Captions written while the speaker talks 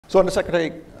So Under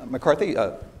Secretary McCarthy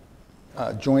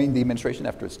joined the administration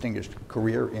after a distinguished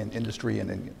career in industry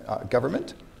and in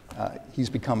government. He's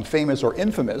become famous or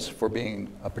infamous for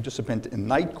being a participant in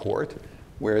night court,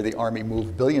 where the Army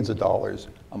moved billions of dollars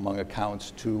among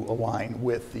accounts to align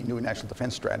with the new national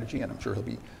defense strategy, and I'm sure he'll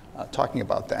be talking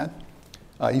about that.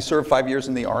 He served 5 years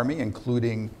in the Army,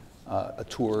 including a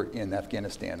tour in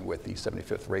Afghanistan with the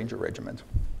 75th Ranger Regiment.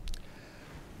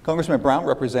 Congressman Brown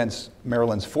represents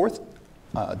Maryland's 4th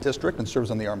district and serves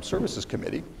on the Armed Services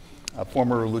Committee, a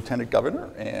former lieutenant governor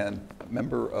and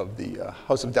member of the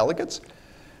House of Delegates.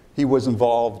 He was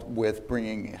involved with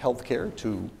bringing health care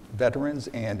to veterans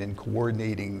and in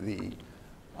coordinating the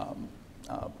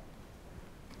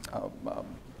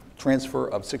transfer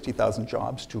of 60,000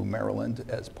 jobs to Maryland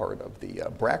as part of the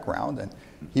BRAC round. And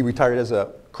he retired as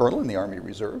a colonel in the Army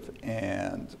Reserve,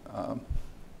 and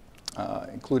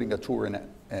including a tour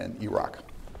in Iraq.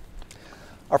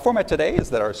 Our format today is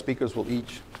that our speakers will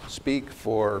each speak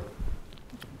for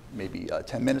maybe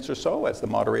 10 minutes or so. As the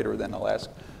moderator, then I'll ask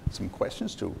some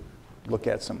questions to look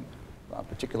at some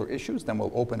particular issues. Then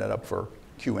we'll open it up for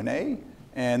Q&A.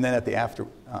 And then at the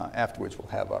afterwards, we'll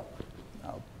have a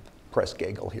press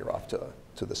gaggle here off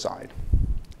to the side.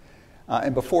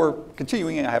 And before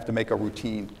continuing, I have to make a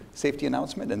routine safety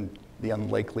announcement. In the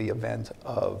unlikely event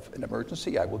of an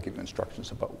emergency, I will give you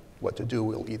instructions about what to do.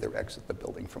 We'll either exit the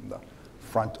building from the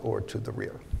front or to the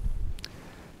rear.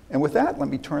 And with that, let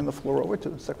me turn the floor over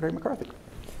to Secretary McCarthy.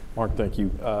 Mark, thank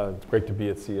you. It's great to be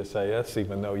at CSIS,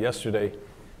 even though yesterday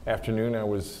afternoon I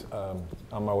was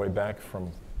on my way back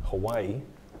from Hawaii,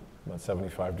 about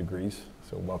 75 degrees.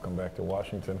 So welcome back to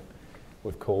Washington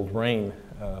with cold rain.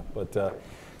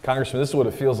 Congressman, this is what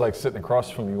it feels like sitting across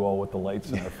from you all with the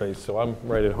lights in our face. So I'm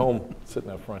right at home sitting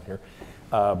up front here.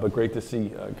 But great to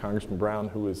see Congressman Brown,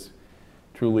 who is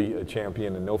truly a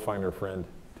champion and no finer friend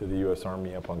to the U.S.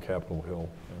 Army up on Capitol Hill,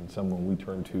 and someone we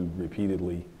turn to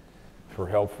repeatedly for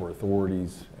help for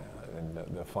authorities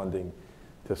and the funding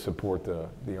to support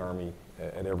the Army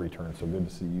at every turn. So good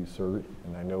to see you, sir.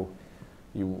 And I know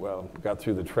you got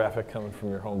through the traffic coming from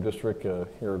your home district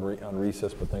here on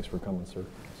recess, but thanks for coming, sir.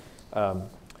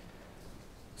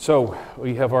 So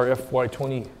we have our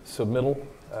FY20 submittal.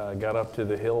 Got up to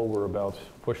the Hill. We're about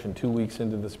pushing 2 weeks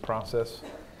into this process.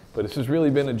 But this has really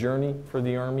been a journey for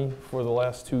the Army for the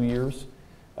last 2 years.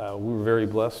 We were very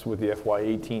blessed with the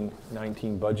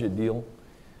FY18-19 budget deal,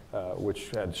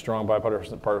 which had strong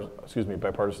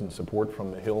bipartisan support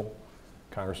from the Hill,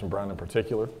 Congressman Brown in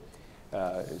particular.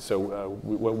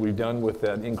 What we've done with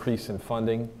that increase in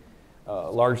funding,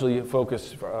 largely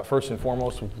focused first and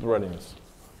foremost with readiness.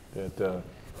 It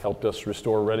helped us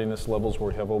restore readiness levels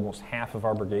where we have almost half of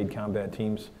our brigade combat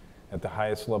teams at the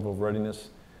highest level of readiness,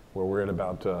 where we're at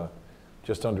about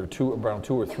just under around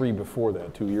 2 or 3 before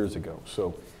that 2 years ago.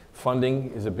 So funding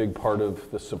is a big part of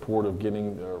the support of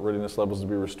getting readiness levels to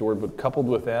be restored. But coupled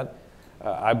with that,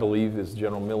 I believe, is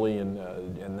General Milley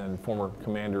and then former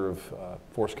commander of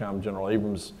FORSCOM, General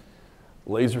Abrams'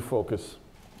 laser focus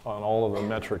on all of the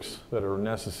metrics that are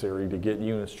necessary to get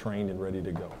units trained and ready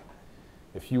to go.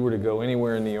 If you were to go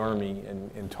anywhere in the Army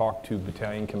and talk to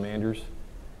battalion commanders,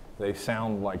 they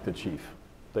sound like the chief.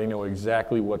 They know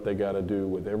exactly what they got to do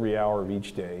with every hour of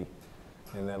each day,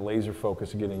 and that laser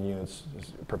focus of getting units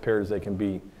as prepared as they can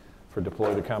be for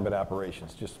deploy to combat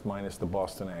operations, just minus the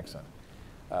Boston accent.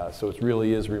 So it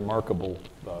really is remarkable,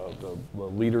 the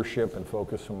leadership and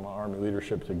focus from Army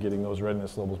leadership to getting those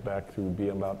readiness levels back to be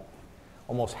about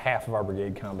almost half of our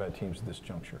brigade combat teams at this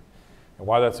juncture. And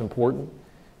why that's important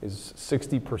is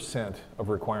 60% of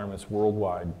requirements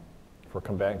worldwide for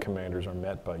combatant commanders are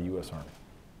met by U.S. Army.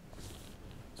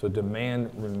 So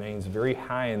demand remains very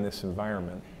high in this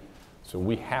environment. So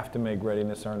we have to make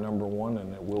readiness our number one,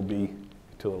 and it will be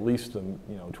till at least the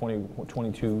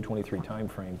 22, 23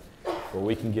 timeframe, where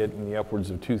we can get in the upwards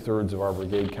of 2/3 of our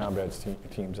brigade combat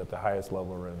teams at the highest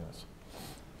level of readiness.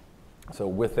 So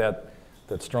with that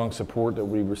strong support that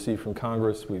we received from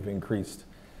Congress, we've increased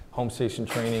home station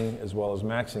training as well as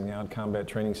maxing out combat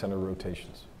training center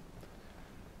rotations.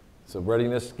 So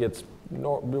readiness gets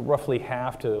roughly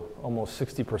half to almost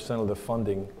 60% of the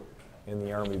funding in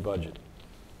the Army budget.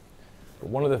 But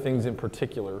one of the things in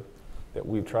particular that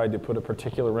we've tried to put a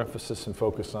particular emphasis and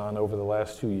focus on over the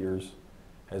last 2 years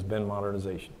has been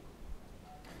modernization.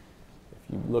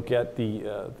 If you look at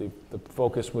the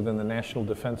focus within the National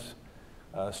Defense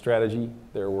Strategy,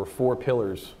 there were 4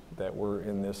 pillars that were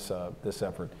in this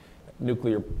effort: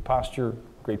 nuclear posture,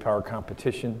 great power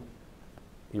competition,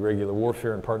 irregular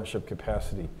warfare, and partnership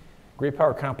capacity. Great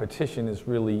power competition is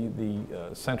really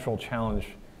the central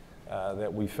challenge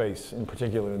that we face, in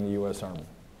particular in the U.S. Army.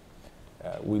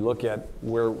 We look at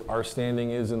where our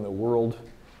standing is in the world.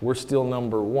 We're still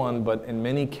number one, but in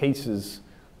many cases,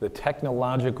 the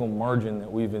technological margin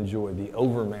that we've enjoyed, the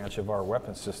overmatch of our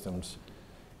weapon systems,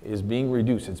 is being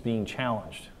reduced. It's being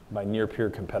challenged by near-peer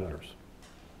competitors.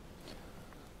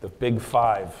 The big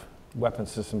 5 weapon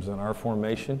systems in our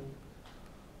formation,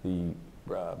 the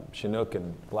Chinook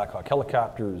and Black Hawk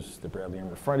helicopters, the Bradley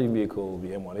Armored Fighting Vehicle, the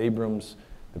M1 Abrams,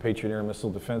 the Patriot Air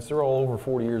Missile Defense, they're all over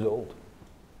 40 years old.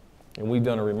 And we've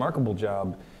done a remarkable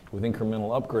job with incremental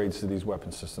upgrades to these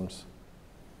weapon systems.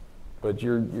 But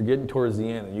you're getting towards the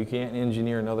end, and you can't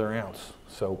engineer another ounce.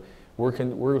 So we're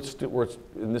in this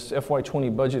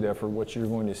FY20 budget effort, what you're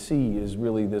going to see is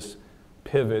really this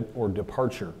pivot or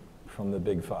departure from the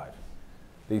big 5.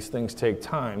 These things take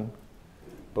time,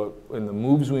 but in the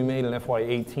moves we made in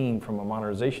FY18 from a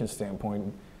modernization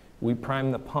standpoint, we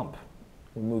primed the pump.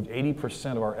 We moved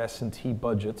 80% of our S&T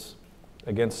budgets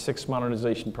against 6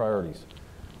 modernization priorities: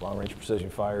 long-range precision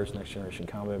fires, next-generation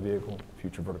combat vehicle,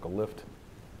 future vertical lift,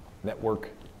 network,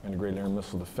 integrated air and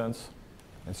missile defense,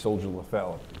 and soldier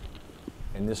lethality.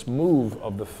 And this move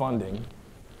of the funding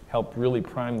helped really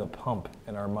prime the pump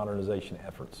in our modernization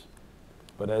efforts.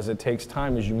 But as it takes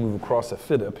time, as you move across a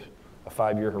FYDP, a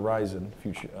 5-year horizon,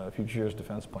 future years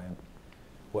defense plan,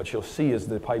 what you'll see is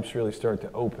the pipes really start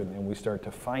to open and we start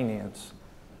to finance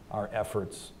our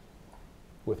efforts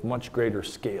with much greater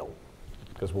scale,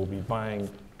 because we'll be buying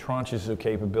tranches of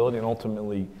capability and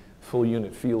ultimately full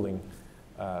unit fielding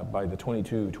by the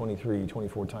 22, 23,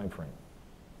 24 timeframe.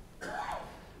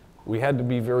 We had to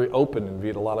be very open, and we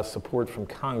had a lot of support from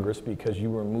Congress because you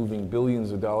were moving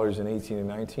billions of dollars in 18 and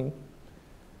 19.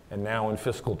 And now in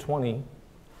fiscal 20,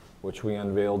 which we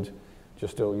unveiled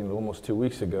just almost 2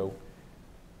 weeks ago,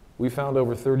 we found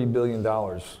over $30 billion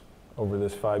over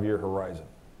this 5-year horizon,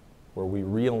 where we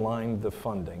realigned the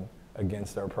funding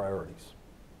against our priorities.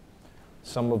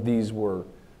 Some of these were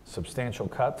substantial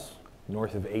cuts,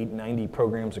 north of 890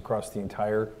 programs across the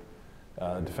entire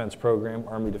defense program,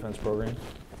 Army defense program,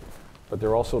 but there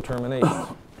are also terminations.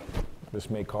 This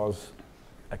may cause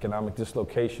economic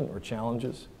dislocation or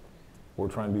challenges. We're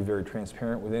trying to be very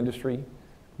transparent with industry,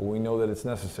 but we know that it's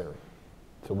necessary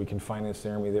so we can finance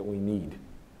the Army that we need.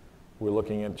 We're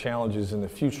looking at challenges in the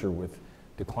future with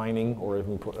declining, or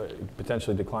even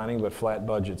potentially declining, but flat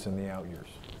budgets in the out years.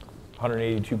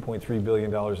 $182.3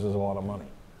 billion is a lot of money.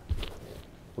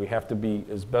 We have to be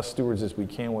as best stewards as we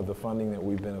can with the funding that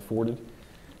we've been afforded,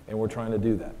 and we're trying to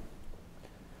do that.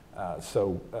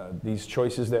 These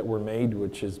choices that were made,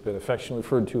 which has been affectionately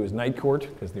referred to as night court,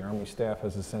 because the Army staff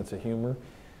has a sense of humor,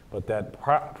 but that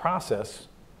process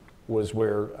was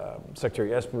where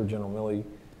Secretary Esper, General Milley,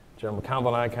 General McConville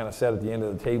and I kind of sat at the end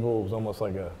of the table. It was almost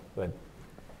like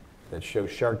that show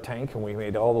Shark Tank, and we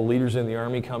made all the leaders in the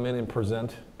Army come in and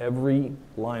present every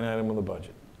line item of the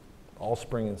budget, all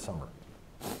spring and summer.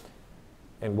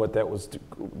 And what that was,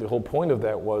 the whole point of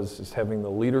that is having the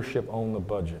leadership own the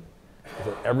budget,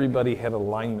 so everybody had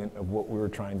alignment of what we were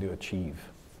trying to achieve.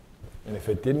 And if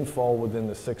it didn't fall within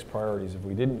the 6 priorities, if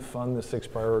we didn't fund the 6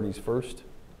 priorities first,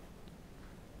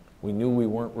 we knew we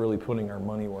weren't really putting our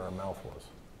money where our mouth was.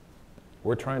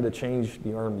 We're trying to change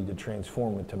the Army, to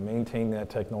transform it, to maintain that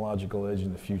technological edge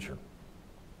in the future.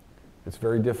 It's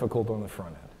very difficult on the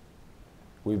front end.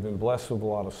 We've been blessed with a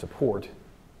lot of support,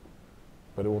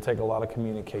 but it will take a lot of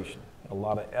communication, a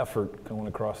lot of effort going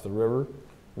across the river,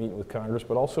 meeting with Congress,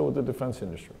 but also with the defense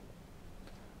industry.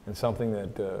 And something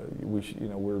that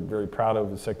we're very proud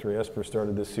of, Secretary Esper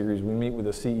started this series. We meet with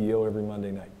the CEO every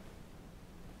Monday night.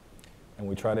 And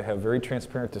we try to have very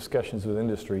transparent discussions with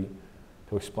industry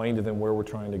to explain to them where we're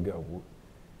trying to go.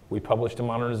 We published a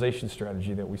modernization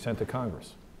strategy that we sent to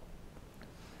Congress.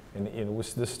 And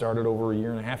this started over 1.5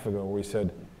 years ago, where we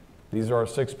said, these are our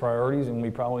 6 priorities, and we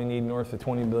probably need north of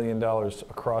 $20 billion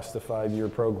across the 5-year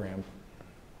program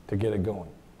to get it going.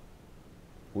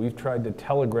 We've tried to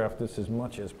telegraph this as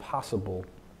much as possible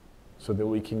so that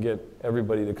we can get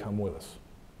everybody to come with us,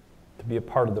 to be a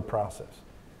part of the process.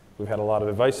 We've had a lot of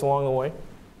advice along the way,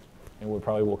 and we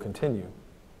probably will continue,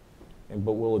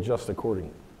 but we'll adjust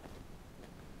accordingly.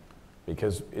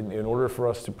 Because in order for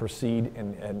us to proceed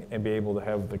and be able to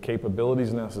have the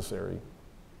capabilities necessary,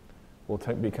 will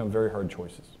become very hard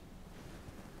choices.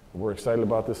 We're excited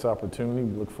about this opportunity.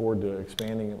 We look forward to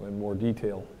expanding it in more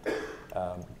detail.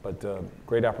 But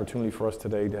great opportunity for us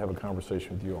today to have a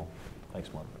conversation with you all.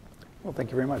 Thanks, Mark. Well,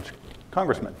 thank you very much.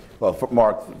 Congressman. Well,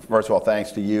 Mark, first of all,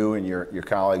 thanks to you and your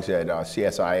colleagues at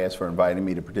CSIS for inviting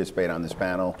me to participate on this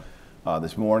panel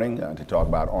this morning to talk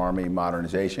about Army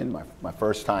modernization. My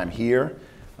first time here,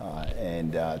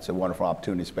 and it's a wonderful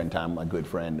opportunity to spend time with my good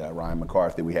friend Ryan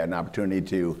McCarthy. We had an opportunity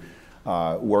to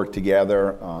worked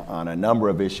together on a number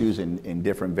of issues in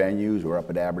different venues. We're up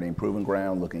at Aberdeen Proving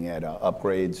Ground looking at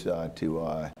upgrades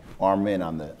to armament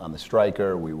on the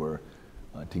Stryker. We were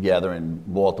together in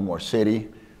Baltimore City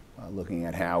looking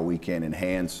at how we can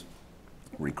enhance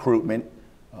recruitment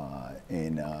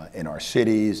in our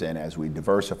cities, and as we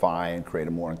diversify and create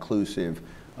a more inclusive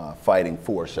fighting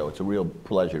force. So it's a real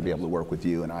pleasure to be able to work with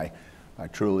you, and I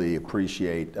truly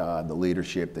appreciate the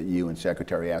leadership that you and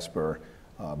Secretary Esper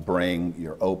bring,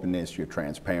 your openness, your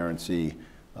transparency,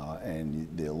 and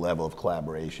the level of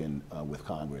collaboration with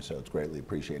Congress. So it's greatly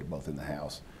appreciated both in the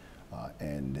House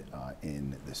and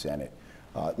in the Senate.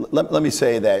 Let me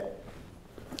say that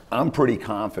I'm pretty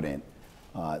confident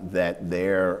that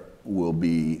there will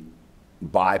be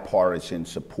bipartisan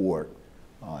support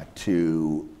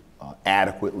to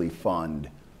adequately fund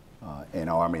an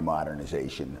Army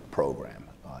modernization program.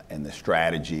 And the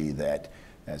strategy that,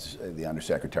 as the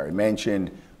Undersecretary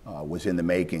mentioned, was in the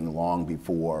making long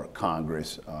before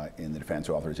Congress in the Defense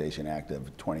Authorization Act of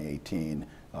 2018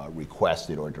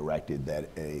 requested or directed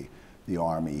that the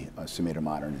Army submit a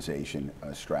modernization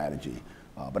strategy.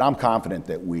 But I'm confident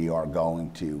that we are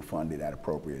going to fund it at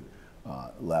appropriate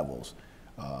levels.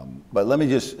 But let me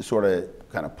just sort of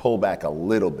kind of pull back a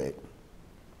little bit.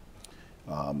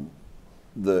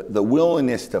 The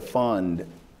willingness to fund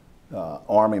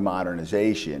Army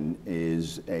modernization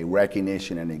is a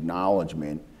recognition and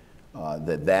acknowledgement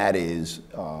that is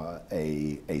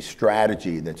a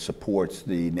strategy that supports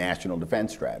the national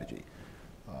defense strategy,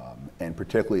 and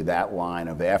particularly that line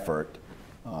of effort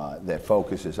that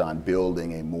focuses on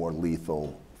building a more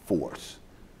lethal force.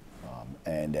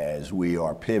 And as we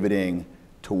are pivoting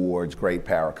towards great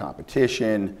power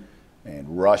competition, and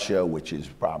Russia, which is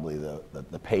probably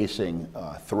the pacing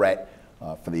threat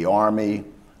for the Army,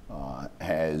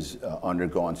 has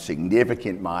undergone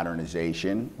significant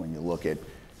modernization. When you look at,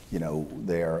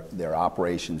 their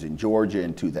operations in Georgia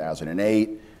in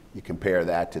 2008, you compare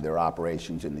that to their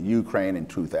operations in the Ukraine in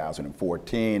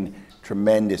 2014,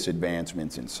 tremendous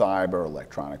advancements in cyber,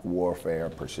 electronic warfare,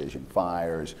 precision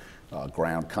fires,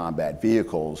 ground combat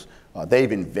vehicles.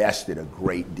 They've invested a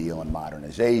great deal in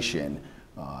modernization,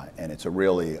 and it's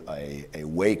really a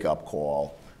wake-up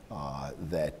call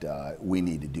that we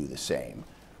need to do the same,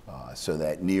 so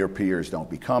that near peers don't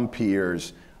become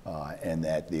peers, and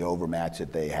that the overmatch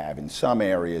that they have in some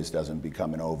areas doesn't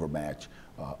become an overmatch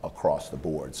across the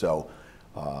board. So,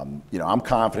 I'm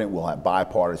confident we'll have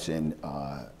bipartisan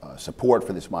support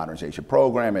for this modernization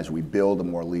program as we build a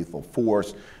more lethal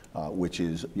force, which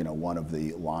is, one of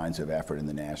the lines of effort in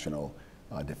the national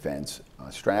defense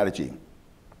strategy.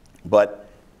 But,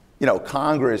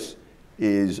 Congress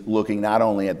is looking not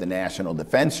only at the national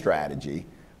defense strategy,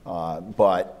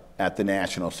 but at the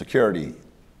national security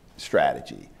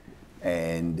strategy.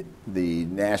 And the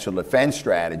national defense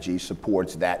strategy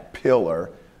supports that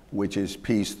pillar, which is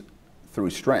peace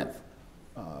through strength.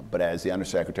 But as the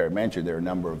Undersecretary mentioned, there are a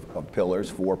number of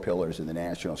pillars, 4 pillars in the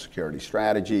national security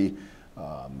strategy,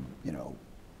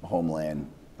 homeland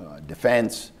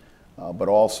defense, but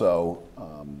also,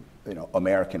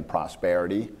 American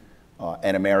prosperity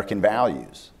and American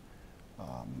values.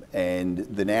 And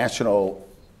the national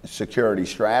security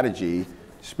strategy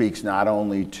speaks not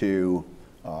only to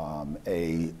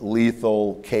a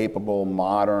lethal, capable,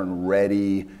 modern,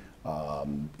 ready,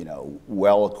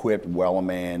 well-equipped,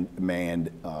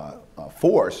 well-manned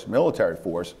force, military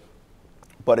force,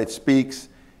 but it speaks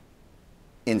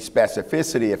in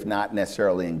specificity, if not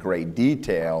necessarily in great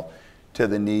detail, to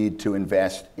the need to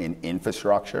invest in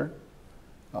infrastructure,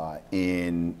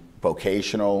 in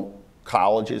vocational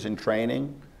colleges and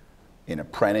training, in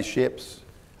apprenticeships,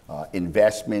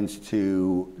 investments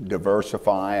to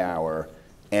diversify our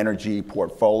energy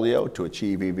portfolio to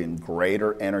achieve even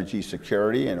greater energy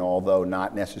security. And although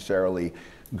not necessarily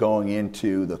going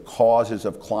into the causes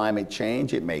of climate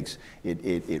change,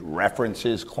 it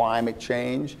references climate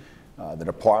change. The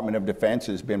Department of Defense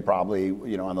has been probably,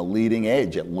 on the leading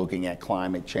edge at looking at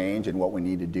climate change and what we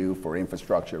need to do for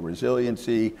infrastructure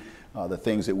resiliency, the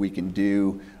things that we can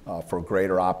do for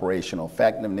greater operational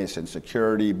effectiveness and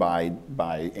security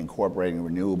by incorporating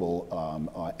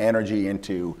renewable energy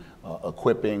into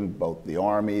equipping both the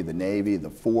Army, the Navy, the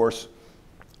force.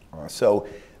 So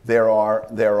there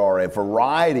are a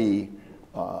variety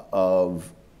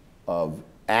of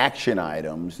action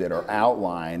items that are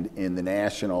outlined in the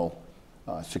national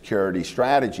security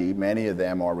strategy. Many of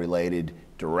them are related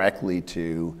directly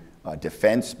to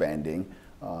defense spending,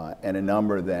 and a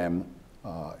number of them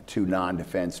to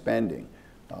non-defense spending.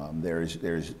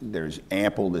 There's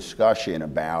ample discussion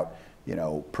about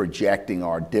projecting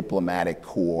our diplomatic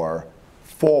corps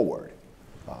forward.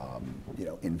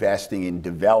 investing in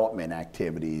development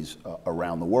activities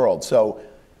around the world. So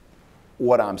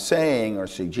what I'm saying or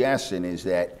suggesting is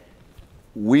that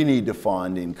we need to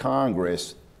fund in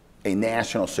Congress a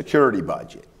national security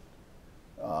budget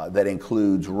that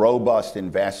includes robust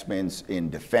investments in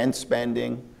defense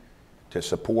spending to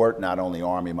support not only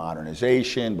Army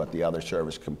modernization, but the other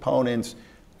service components,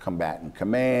 combatant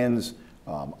commands,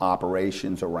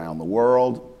 operations around the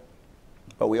world.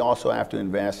 But we also have to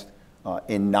invest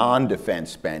in non-defense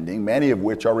spending, many of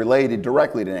which are related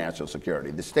directly to national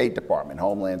security, the State Department,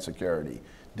 Homeland Security,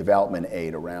 development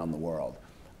aid around the world.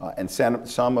 And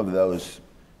some of those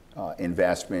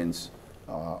investments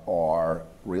are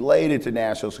related to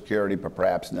national security, but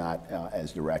perhaps not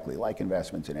as directly, like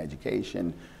investments in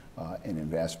education and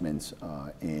investments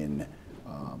in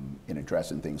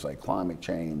addressing things like climate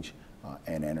change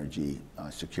and energy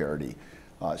security.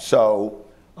 So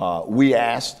we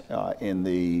asked in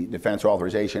the Defense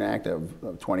Authorization Act of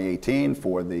 2018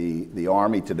 for the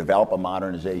Army to develop a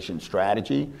modernization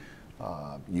strategy.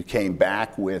 You came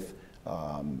back with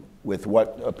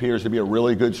what appears to be a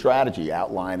really good strategy,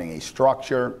 outlining a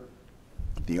structure,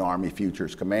 the Army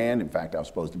Futures Command. In fact, I was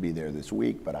supposed to be there this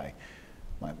week, but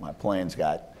my plans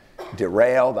got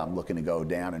derailed. I'm looking to go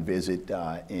down and visit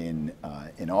in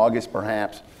August,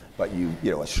 perhaps. But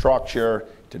a structure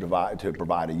to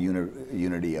provide a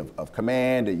unity of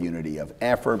command, a unity of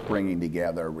effort, bringing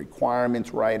together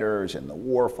requirements writers and the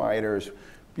war fighters,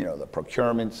 the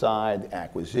procurement side,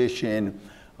 acquisition,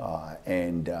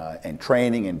 and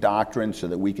training and doctrine, so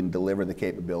that we can deliver the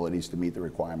capabilities to meet the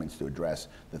requirements to address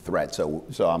the threat.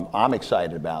 So I'm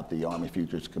excited about the Army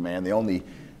Futures Command. The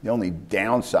only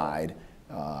downside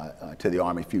to the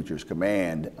Army Futures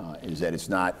Command is that it's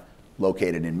not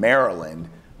located in Maryland,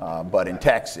 but in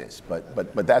Texas.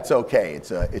 But that's okay.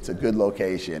 It's a good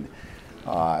location.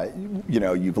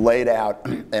 You've laid out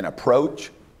an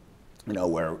approach,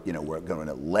 where we're going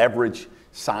to leverage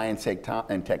science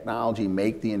and technology,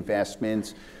 make the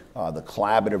investments, the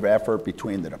collaborative effort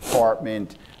between the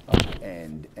department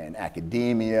and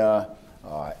academia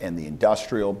and the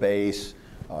industrial base,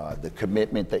 the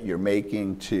commitment that you're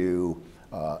making to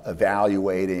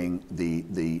evaluating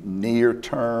the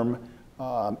near-term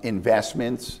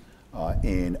investments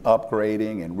in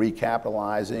upgrading and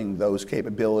recapitalizing those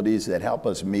capabilities that help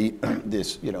us meet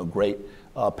this great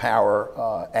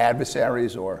power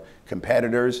adversaries or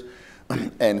competitors,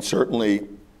 and certainly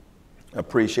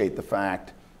appreciate the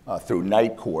fact through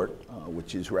Night Court,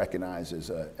 which is recognized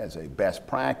as a best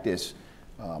practice,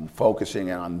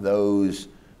 focusing on those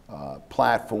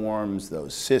platforms,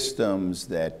 those systems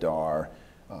that are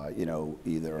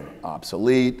either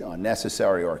obsolete,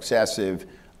 unnecessary, or excessive,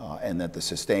 and that the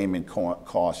sustainment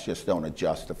costs just don't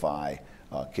justify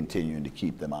continuing to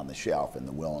keep them on the shelf and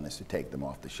the willingness to take them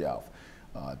off the shelf.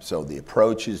 So the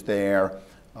approach is there.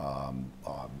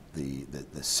 The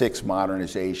 6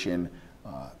 modernization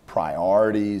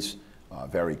priorities,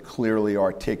 very clearly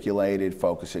articulated,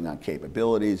 focusing on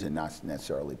capabilities and not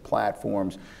necessarily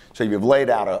platforms. So you've laid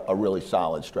out a really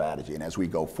solid strategy. And as we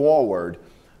go forward,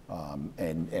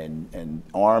 and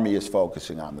Army is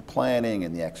focusing on the planning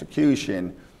and the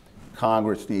execution,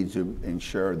 Congress needs to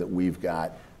ensure that we've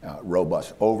got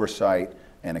robust oversight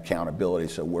and accountability,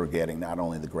 so we're getting not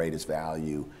only the greatest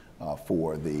value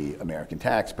for the American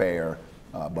taxpayer,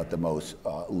 but the most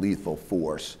lethal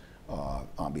force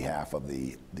on behalf of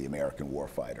the American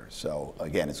warfighter. So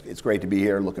again, it's great to be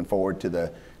here. Looking forward to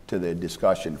the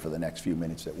discussion for the next few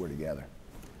minutes that we're together.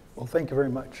 Well, thank you very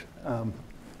much.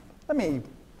 Let me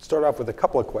start off with a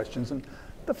couple of questions. And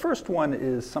the first one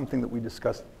is something that we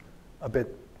discussed a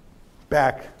bit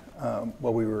back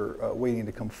while we were waiting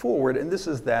to come forward, and this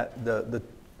is that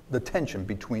the tension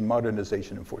between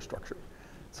modernization and force structure.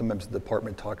 Sometimes the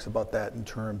department talks about that in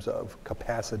terms of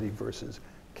capacity versus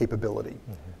capability.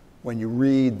 Mm-hmm. When you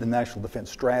read the National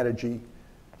Defense Strategy,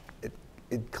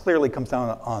 it clearly comes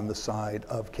down on the side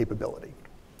of capability.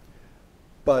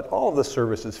 But all of the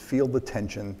services feel the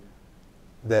tension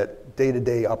that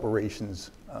day-to-day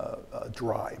operations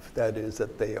drive. That is,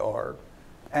 that they are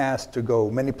asked to go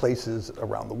many places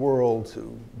around the world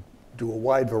to do a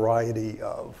wide variety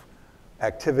of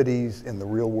activities in the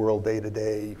real world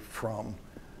day-to-day, from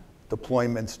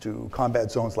deployments to combat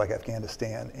zones like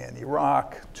Afghanistan and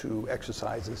Iraq, to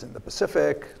exercises in the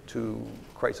Pacific, to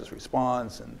crisis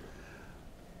response.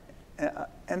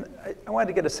 And I wanted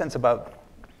to get a sense about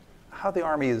how the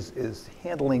Army is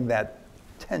handling that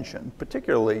tension,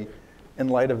 particularly in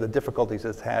light of the difficulties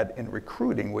it's had in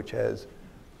recruiting, which has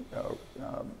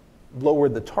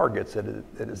lowered the targets that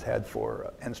it has had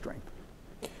for end strength.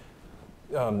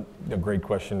 A great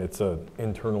question. It's an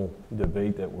internal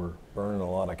debate that we're burning a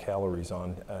lot of calories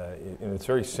on, and it's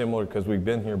very similar because we've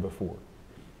been here before.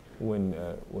 When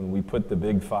we put the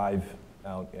Big Five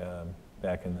out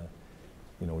back in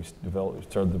the, we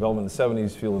started development in the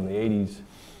 70s, field in the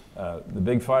 80s. The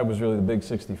Big Five was really the Big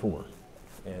 64,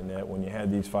 and when you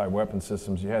had these 5 weapon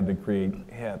systems, you had to create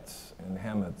HETs and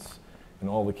HEMETs and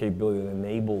all the capability that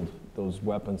enabled those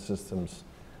weapon systems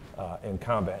in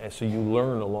combat. And so you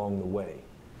learn along the way,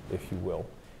 if you will,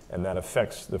 and that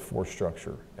affects the force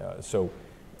structure. So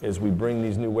as we bring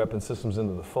these new weapon systems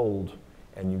into the fold,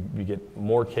 and you get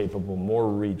more capable, more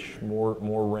reach,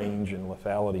 more range and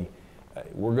lethality,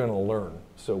 we're going to learn.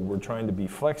 So we're trying to be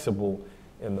flexible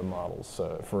in the models.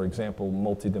 For example,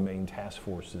 multi-domain task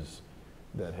forces,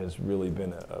 that has really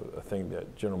been a thing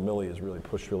that General Milley has really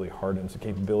pushed really hard, and it's a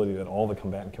capability that all the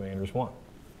combatant commanders want.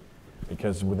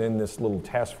 Because within this little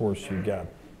task force, you've got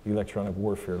electronic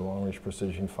warfare, long-range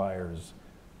precision fires,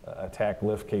 attacking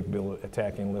lift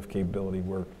capability,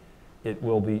 where it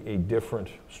will be a different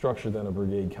structure than a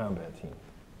brigade combat team.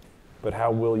 But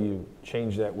how will you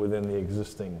change that within the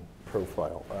existing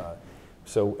profile?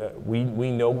 So we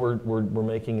know we're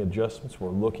making adjustments. We're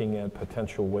looking at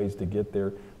potential ways to get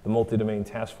there. The multi-domain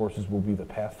task forces will be the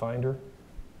pathfinder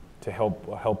to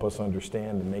help us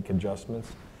understand and make adjustments.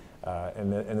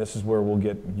 And this is where we'll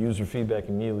get user feedback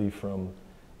immediately from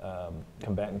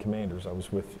combatant commanders. I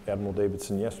was with Admiral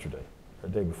Davidson yesterday, or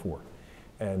the day before,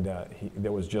 and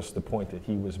that was just the point that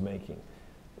he was making.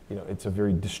 It's a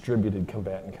very distributed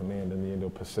combatant command in the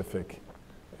Indo-Pacific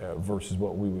versus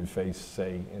what we would face,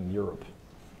 say, in Europe.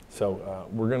 So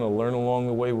we're going to learn along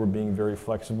the way. We're being very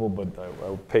flexible, but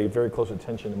I pay very close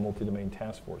attention to multi-domain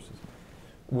task forces.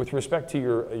 With respect to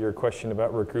your question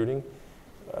about recruiting,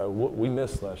 what we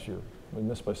missed last year. We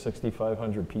missed by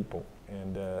 6,500 people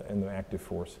in the active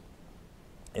force.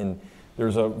 And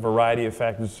there's a variety of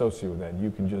factors associated with that.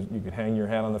 You could hang your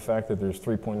hat on the fact that there's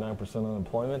 3.9%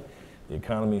 unemployment. The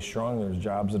economy is strong. There's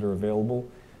jobs that are available,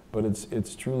 but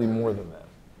it's truly more than that.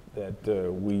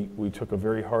 That we took a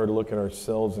very hard look at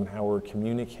ourselves and how we're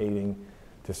communicating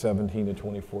to 17 to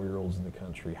 24-year-olds in the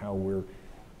country. How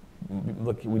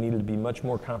we needed to be much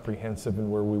more comprehensive in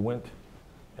where we went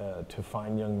to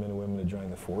find young men and women to join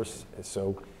the force.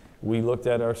 So we looked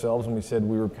at ourselves and we said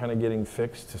we were kind of getting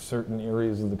fixed to certain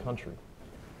areas of the country.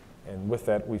 And with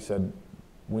that, we said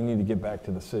we need to get back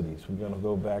to the cities. We're going to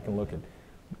go back and look at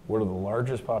what are the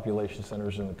largest population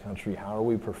centers in the country. How are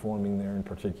we performing there in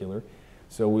particular?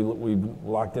 So we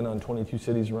locked in on 22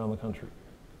 cities around the country.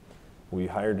 We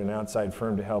hired an outside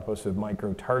firm to help us with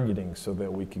micro-targeting so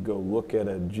that we could go look at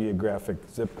a geographic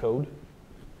zip code,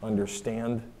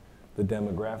 understand the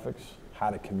demographics, how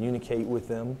to communicate with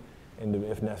them, and to,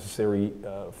 if necessary,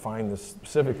 find the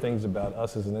specific things about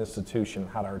us as an institution,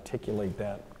 how to articulate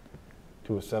that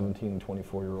to a 17 and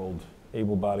 24-year-old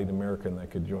able-bodied American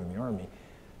that could join the Army.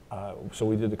 So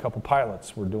we did a couple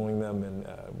pilots. We're doing them, and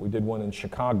we did one in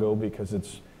Chicago because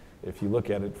if you look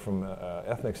at it from an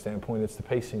ethnic standpoint, it's the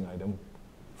pacing item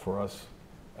for us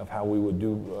of how we would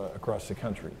do across the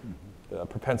country.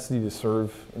 Propensity to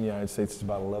serve in the United States is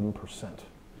about 11%.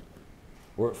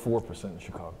 We're at 4% in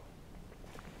Chicago.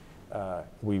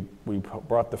 We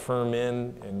brought the firm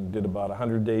in and did about a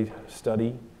 100-day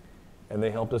study, and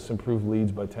they helped us improve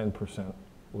leads by 10%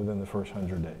 within the first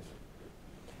 100 days.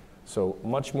 So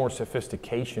much more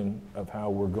sophistication of how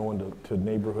we're going to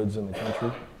neighborhoods in the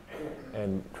country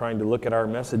and trying to look at our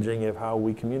messaging of how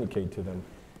we communicate to them.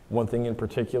 One thing in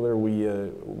particular,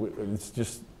 it's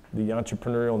just the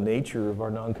entrepreneurial nature of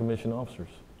our non-commissioned officers.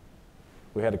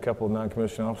 We had a couple of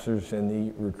non-commissioned officers in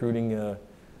the recruiting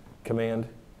command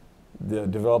that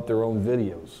developed their own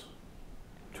videos.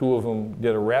 2 of them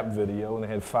did a rap video, and they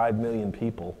had 5 million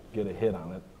people get a hit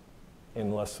on it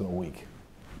in less than a week.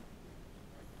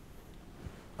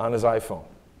 On his iPhone,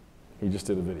 he just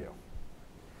did a video.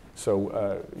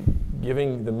 So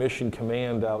giving the mission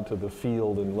command out to the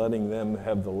field and letting them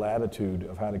have the latitude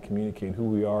of how to communicate who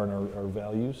we are and our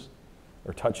values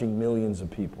are touching millions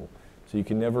of people. So it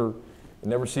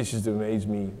never ceases to amaze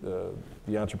me,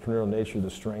 the entrepreneurial nature, the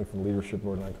strength and leadership of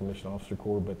our non-commissioned officer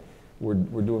corps, but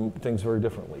we're doing things very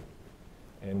differently.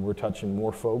 And we're touching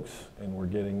more folks, and we're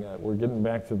getting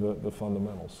back to the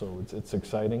fundamentals. So it's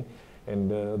exciting.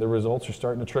 And the results are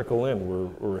starting to trickle in.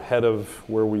 We're ahead of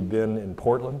where we've been in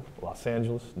Portland, Los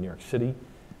Angeles, New York City,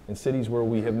 and cities where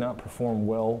we have not performed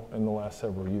well in the last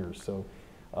several years. So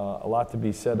a lot to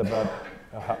be said about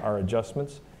our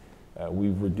adjustments.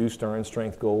 We've reduced our end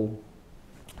strength goal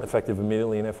effective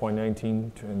immediately in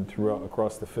FY19 and throughout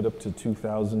across the FIT up to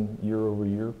 2,000 year over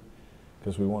year,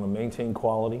 because we want to maintain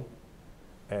quality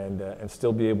and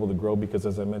still be able to grow, because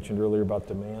as I mentioned earlier about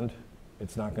demand,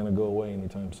 it's not going to go away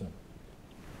anytime soon.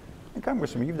 And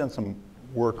Congressman, you've done some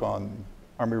work on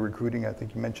Army recruiting. I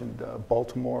think you mentioned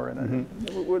Baltimore. And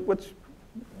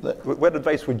what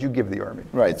advice would you give the Army?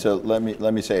 Right. So let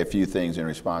me say a few things in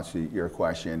response to your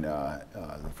question,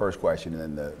 the first question, and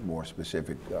then the more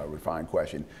specific, refined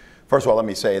question. First of all, let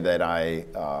me say that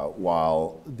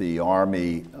while the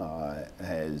Army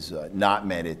has not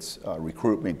met its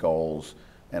recruitment goals,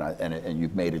 and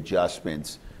you've made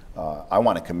adjustments, I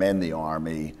want to commend the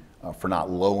Army for not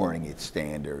lowering its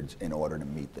standards in order to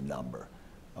meet the number.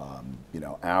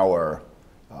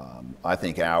 I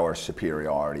think our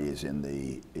superiority is in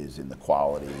the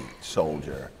quality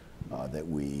soldier that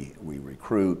we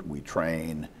recruit, we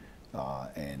train,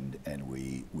 and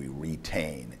we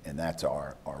retain, and that's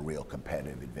our real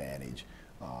competitive advantage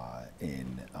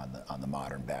on the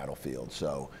modern battlefield.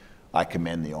 So I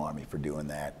commend the Army for doing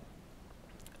that,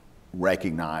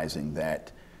 recognizing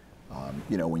that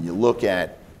when you look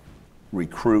at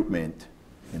recruitment,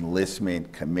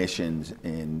 enlistment, commissions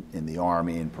in the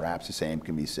Army, and perhaps the same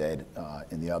can be said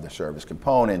in the other service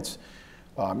components,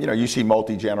 you see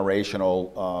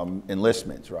multi-generational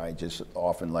enlistments, right? Just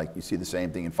often, like, you see the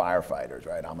same thing in firefighters,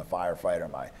 right? I'm a firefighter.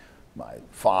 My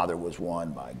father was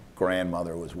one. My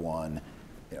grandmother was one,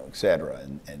 et cetera.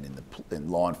 And in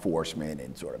law enforcement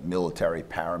and sort of military,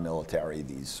 paramilitary,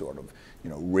 these sort of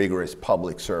rigorous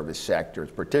public service sectors,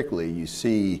 particularly, you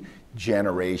see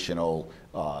generational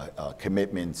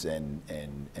commitments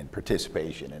and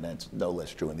participation, and that's no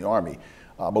less true in the Army.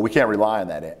 But we can't rely on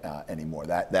that anymore.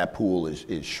 That pool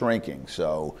is shrinking.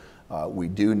 So we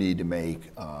do need to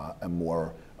make a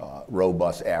more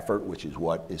robust effort, which is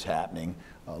what is happening,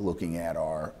 looking at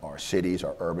our cities,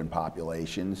 our urban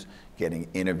populations, getting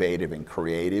innovative and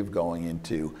creative, going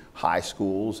into high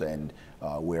schools and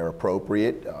where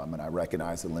appropriate. And I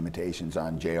recognize the limitations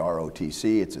on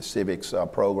JROTC. It's a civics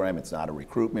program. It's not a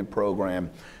recruitment program.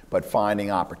 But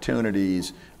finding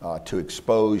opportunities to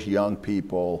expose young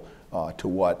people to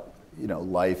what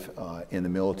life in the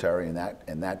military and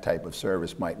that type of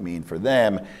service might mean for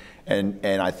them. And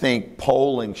I think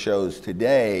polling shows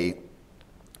today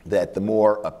that the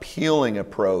more appealing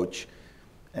approach,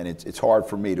 and it's hard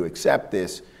for me to accept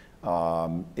this,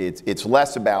 it's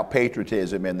less about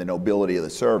patriotism and the nobility of the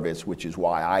service, which is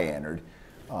why I entered.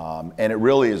 And it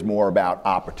really is more about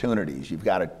opportunities. You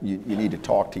need to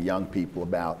talk to young people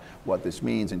about what this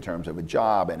means in terms of a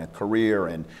job and a career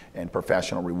and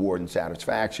professional reward and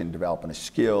satisfaction, developing a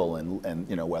skill and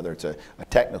whether it's a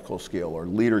technical skill or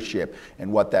leadership,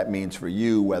 and what that means for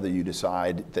you, whether you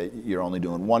decide that you're only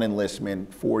doing one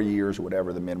enlistment, 4 years, or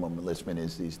whatever the minimum enlistment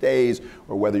is these days,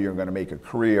 or whether you're going to make a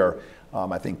career.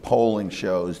 I think polling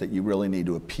shows that you really need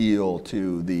to appeal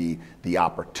to the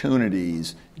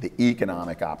opportunities, the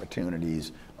economic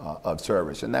opportunities of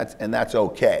service, and that's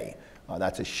okay.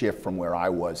 That's a shift from where I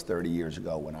was 30 years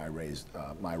ago when I raised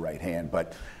my right hand.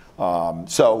 But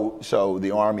so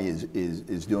the Army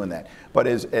is doing that. But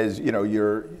as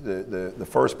the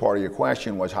first part of your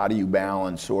question was, how do you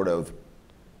balance sort of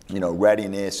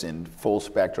readiness and full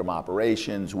spectrum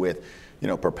operations with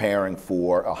preparing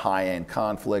for a high-end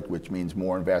conflict, which means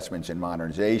more investments in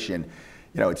modernization.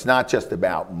 It's not just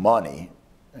about money,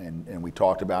 and we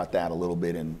talked about that a little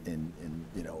bit in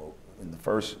the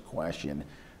first question,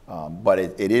 but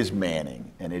it is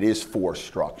manning and it is force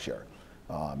structure,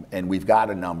 and we've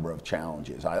got a number of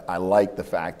challenges. I like the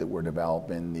fact that we're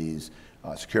developing these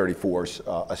security force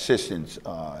assistance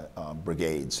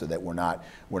brigades, so that we're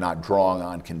not drawing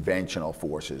on conventional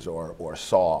forces or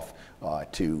SOF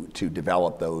to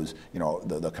develop those,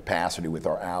 the capacity with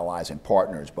our allies and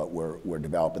partners, but we're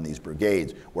developing these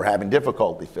brigades. We're having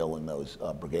difficulty filling those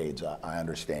brigades, I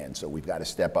understand, so we've got to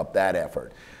step up that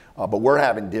effort. But we're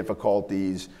having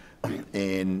difficulties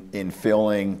in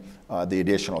filling the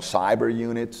additional cyber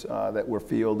units that we're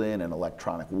fielding and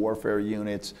electronic warfare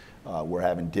units. We're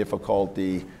having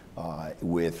difficulty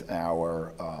with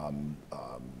our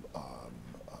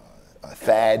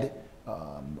THAAD,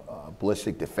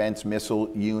 ballistic defense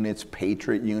missile units,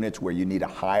 Patriot units, where you need a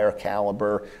higher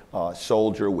caliber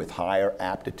soldier with higher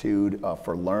aptitude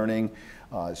for learning.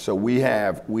 So we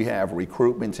have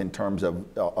recruitments in terms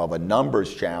of a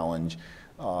numbers challenge,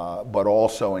 but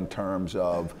also in terms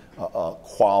of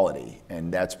quality.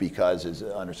 And that's because, as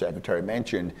the Undersecretary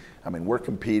mentioned, we're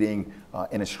competing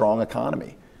in a strong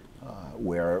economy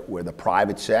where the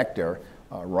private sector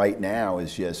right now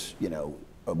is just,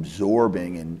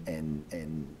 absorbing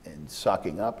and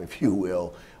sucking up, if you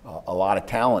will, a lot of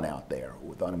talent out there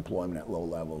with unemployment at low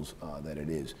levels that it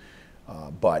is.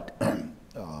 But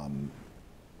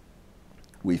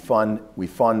We fund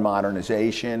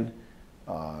modernization.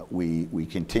 We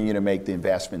continue to make the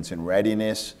investments in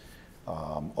readiness,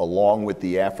 along with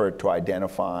the effort to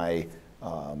identify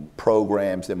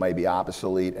programs that may be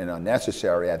obsolete and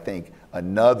unnecessary. I think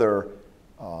another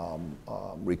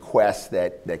request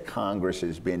that Congress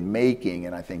has been making,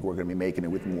 and I think we're going to be making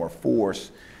it with more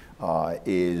force,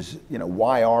 is,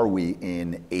 why are we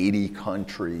in 80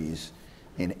 countries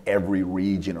in every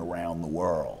region around the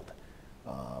world?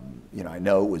 I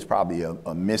know it was probably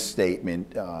a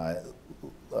misstatement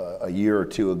a year or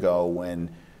two ago when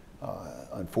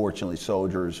unfortunately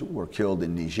soldiers were killed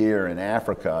in Niger in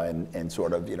Africa, and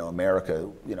sort of, America,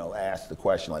 asked the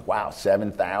question like, wow,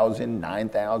 7,000,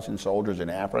 9,000 soldiers in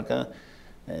Africa?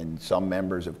 And some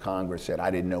members of Congress said,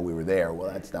 I didn't know we were there.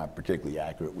 Well, that's not particularly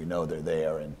accurate. We know they're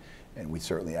there, and we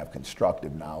certainly have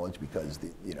constructive knowledge because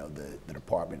the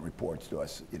department reports to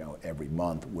us, every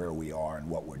month where we are and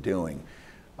what we're doing.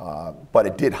 But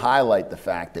it did highlight the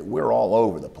fact that we're all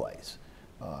over the place.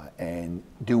 And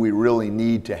do we really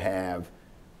need to have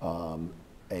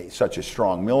such a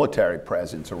strong military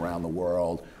presence around the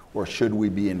world, or should we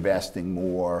be investing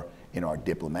more in our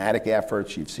diplomatic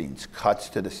efforts? You've seen cuts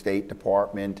to the State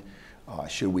Department.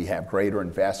 Should we have greater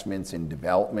investments in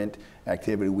development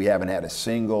activity? We haven't had a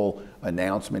single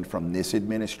announcement from this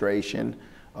administration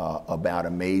about a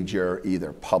major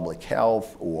either public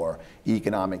health or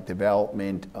economic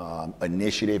development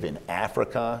initiative in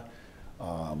Africa.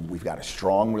 We've got a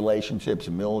strong relationships,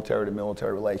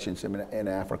 military-to-military relationship in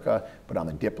Africa, but on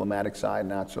the diplomatic side,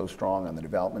 not so strong. On the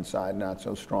development side, not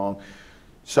so strong.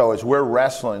 So as we're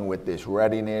wrestling with this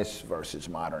readiness versus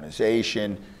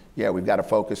modernization, yeah, we've got to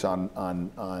focus on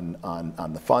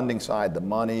the funding side, the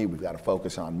money. We've got to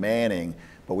focus on manning,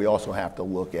 but we also have to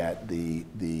look at the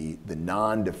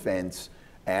non-defense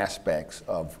aspects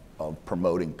of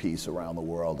promoting peace around the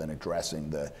world and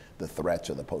addressing the threats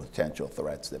or the potential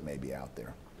threats that may be out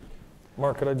there.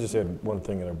 Mark, could I just add one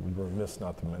thing that I would be remiss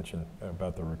not to mention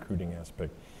about the recruiting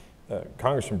aspect?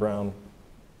 Congressman Brown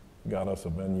got us a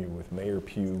venue with Mayor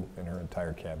Pugh and her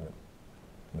entire cabinet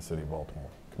in the city of Baltimore.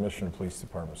 Commissioner of Police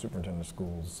Department, Superintendent of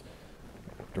Schools,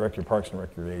 Director of Parks and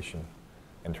Recreation,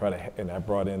 and I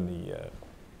brought in the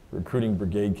recruiting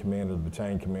brigade commander, the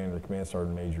battalion commander, the command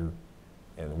sergeant major,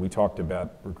 and we talked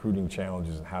about recruiting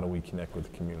challenges and how do we connect with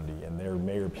the community. And their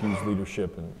Mayor Pugh's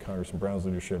leadership and Congressman Brown's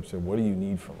leadership said, what do you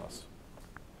need from us?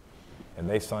 And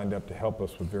they signed up to help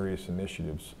us with various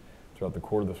initiatives throughout the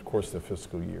course of the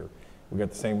fiscal year. We got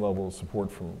the same level of support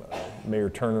from Mayor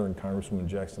Turner and Congresswoman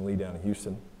Jackson Lee down in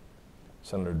Houston,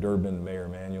 Senator Durbin, Mayor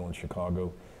Emanuel in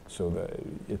Chicago. So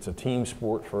it's a team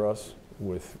sport for us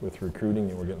with recruiting,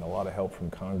 and we're getting a lot of help from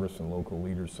Congress and local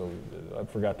leaders. So I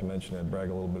forgot to mention that, brag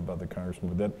a little bit about the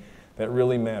congressman, but that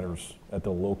really matters at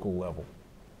the local level,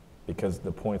 because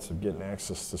the points of getting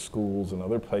access to schools and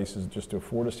other places just to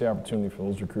afford us the opportunity for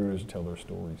those recruiters to tell their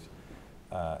stories.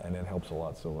 And it helps a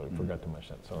lot, so I forgot to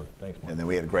mention that. Sorry, thanks, Mark. And then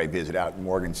we had a great visit out in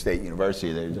Morgan State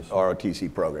University. There's an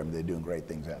ROTC program. They're doing great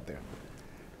things out there.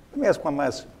 Let me ask one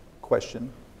last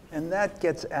question, and that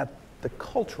gets at the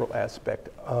cultural aspect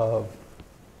of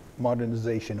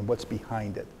modernization and what's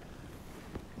behind it.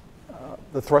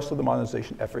 The thrust of the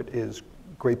modernization effort is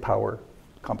great power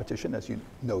competition, as you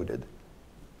noted,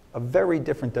 a very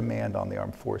different demand on the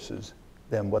armed forces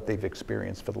than what they've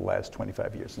experienced for the last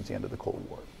 25 years since the end of the Cold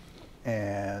War.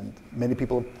 And many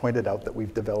people have pointed out that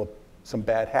we've developed some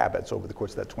bad habits over the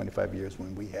course of that 25 years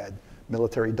when we had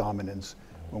military dominance,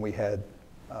 when we had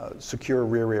secure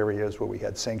rear areas, where we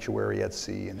had sanctuary at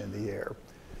sea and in the air.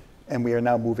 And we are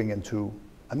now moving into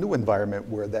a new environment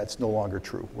where that's no longer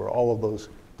true, where all of those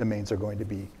domains are going to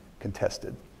be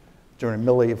contested. General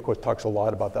Milley, of course, talks a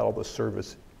lot about that. All the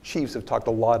service chiefs have talked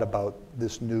a lot about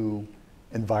this new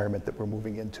environment that we're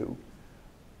moving into.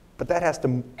 But that has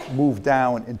to move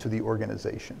down into the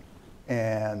organization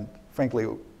and, frankly,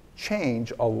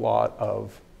 change a lot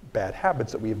of bad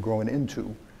habits that we have grown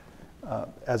into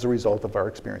as a result of our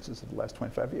experiences in the last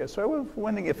 25 years. So I was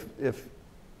wondering if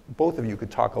both of you could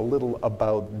talk a little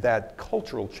about that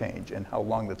cultural change and how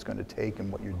long that's going to take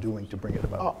and what you're doing to bring it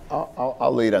about.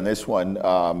 I'll lead on this one.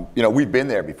 We've been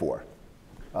there before.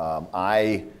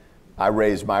 I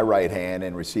raised my right hand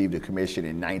and received a commission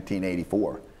in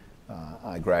 1984.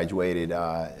 I graduated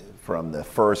from the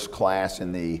first class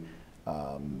in the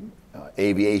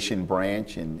aviation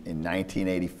branch in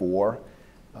 1984.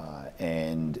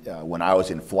 And when I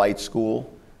was in flight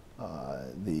school,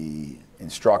 the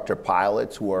instructor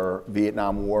pilots were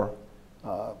Vietnam War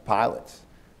pilots.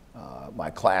 My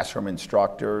classroom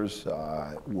instructors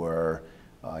were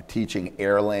teaching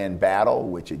air-land battle,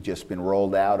 which had just been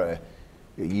rolled out a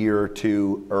year or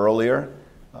two earlier.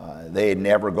 They had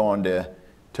never gone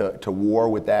to war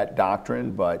with that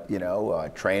doctrine, but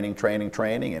training,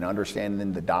 and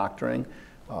understanding the doctrine,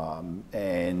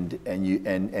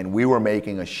 and we were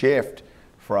making a shift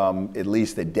from at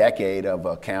least a decade of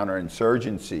a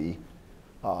counterinsurgency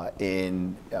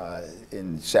in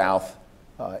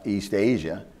Southeast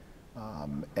Asia,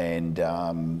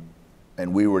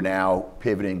 and we were now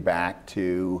pivoting back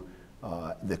to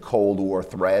the Cold War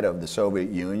threat of the Soviet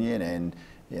Union, and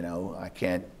I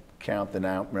can't count the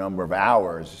number of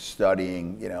hours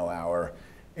studying our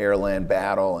air-land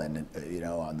battle and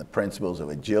on the principles of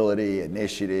agility,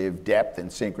 initiative, depth, and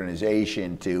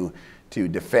synchronization to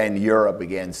defend Europe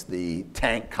against the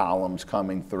tank columns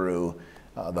coming through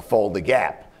the Fulda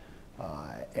Gap.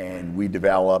 And we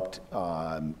developed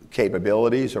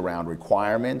capabilities around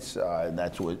requirements. And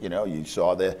that's what you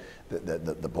saw the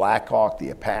Black Hawk, the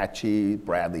Apache,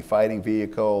 Bradley fighting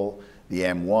vehicle, the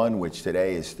M1, which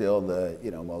today is still the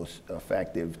most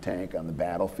effective tank on the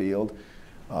battlefield.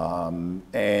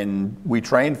 And we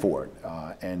trained for it,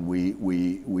 and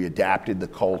we adapted the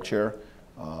culture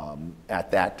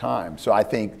at that time. So I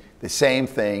think the same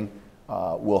thing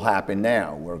will happen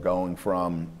now. We're going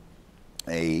from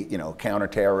a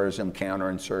counterterrorism,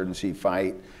 counterinsurgency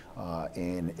fight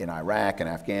in Iraq and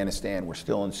Afghanistan. We're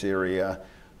still in Syria,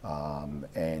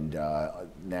 and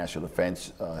national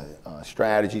defense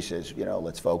strategy says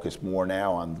let's focus more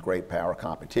now on great power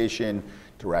competition,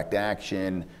 direct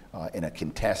action in a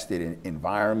contested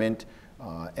environment,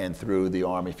 and through the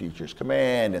Army Futures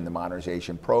Command and the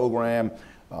Modernization Program,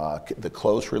 the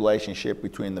close relationship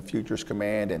between the Futures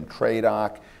Command and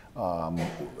TRADOC.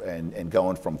 And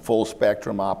going from full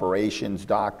spectrum operations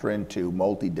doctrine to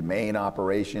multi-domain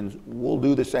operations, we'll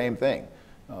do the same thing.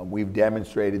 We've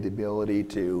demonstrated the ability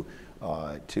to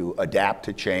adapt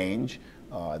to change,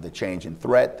 the change in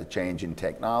threat, the change in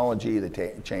technology,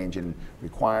 the change in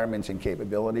requirements and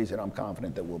capabilities, and I'm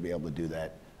confident that we'll be able to do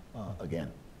that again.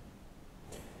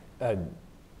 A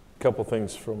couple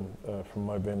things from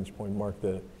my vantage point, Mark.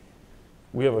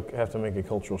 We have to make a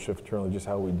cultural shift internally, just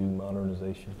how we do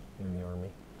modernization in the Army.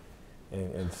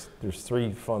 And there's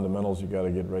three fundamentals you got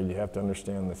to get right. You have to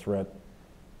understand the threat.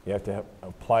 You have to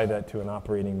apply that to an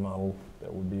operating model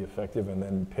that would be effective, and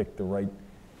then pick the right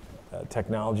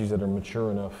technologies that are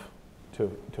mature enough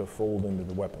to fold into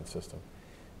the weapon system.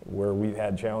 Where we've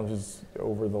had challenges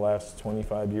over the last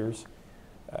 25 years,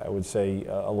 I would say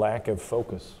a lack of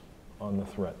focus on the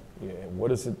threat.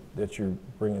 What is it that you're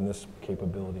bringing this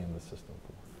capability in the system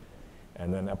for?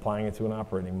 And then applying it to an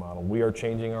operating model. We are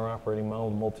changing our operating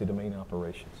model to multi-domain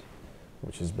operations,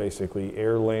 which is basically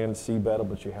air, land, sea battle,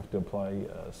 but you have to apply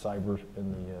cyber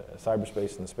in the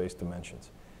cyberspace and the space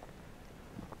dimensions.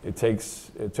 It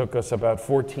took us about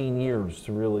 14 years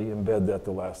to really embed that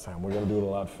the last time. We're going to do it a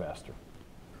lot faster.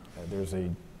 There's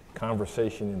a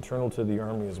conversation internal to the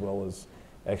Army as well as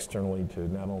externally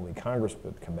to not only Congress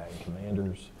but combatant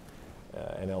commanders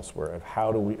and elsewhere of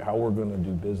how we're going to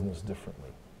do business differently.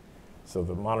 So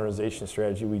the modernization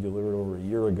strategy we delivered over a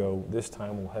year ago, this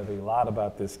time will have a lot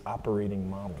about this operating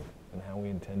model and how we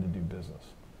intend to do business.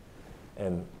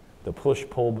 And the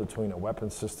push-pull between a weapon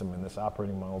system and this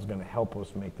operating model is going to help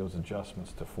us make those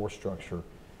adjustments to force structure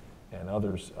and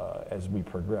others as we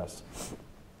progress.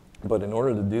 But in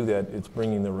order to do that, it's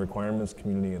bringing the requirements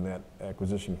community and that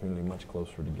acquisition community much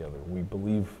closer together. We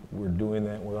believe we're doing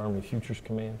that with Army Futures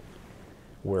Command,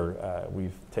 where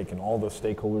we've taken all the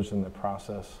stakeholders in the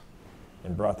process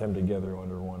and brought them together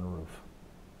under one roof.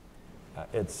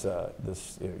 This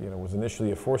was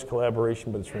initially a forced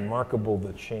collaboration, but it's remarkable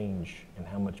the change and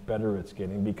how much better it's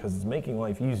getting because it's making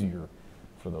life easier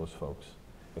for those folks.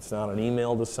 It's not an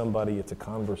email to somebody, it's a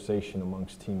conversation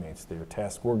amongst teammates. They're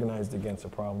task organized against a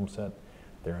problem set,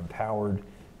 they're empowered,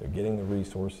 they're getting the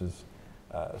resources.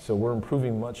 So we're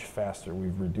improving much faster.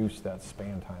 We've reduced that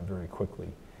span time very quickly.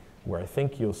 Where I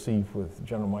think you'll see with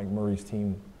General Mike Murray's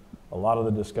team, a lot of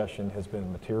the discussion has been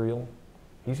material.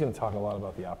 He's going to talk a lot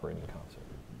about the operating concept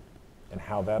and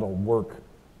how that'll work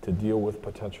to deal with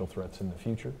potential threats in the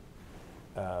future.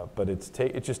 But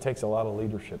it just takes a lot of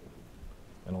leadership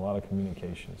and a lot of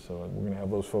communication. So we're going to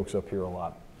have those folks up here a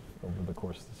lot over the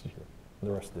course of this year,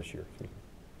 the rest of this year.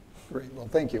 Great. Well,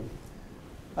 thank you.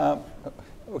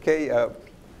 Okay,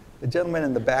 the gentleman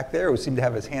in the back there who seemed to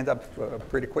have his hand up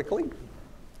pretty quickly.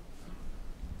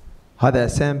 Hi there,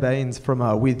 Sam Baines from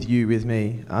With You, With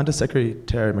Me. Under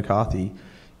Secretary McCarthy,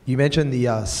 you mentioned the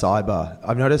cyber.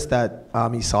 I've noticed that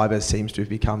Army cyber seems to have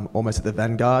become almost at the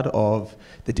vanguard of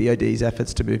the DoD's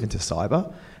efforts to move into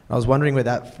cyber. I was wondering where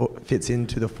that fits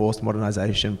into the forced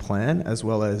modernization plan, as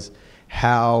well as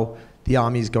how the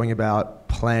Army is going about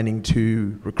planning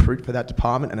to recruit for that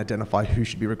department and identify who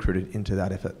should be recruited into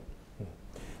that effort?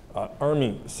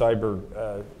 Army cyber,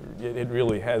 it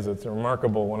really has. It's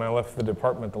remarkable. When I left the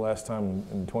department the last time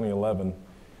in 2011,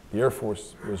 the Air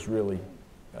Force was really,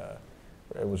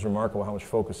 it was remarkable how much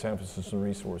focus, emphasis, and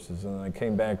resources. And I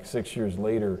came back 6 years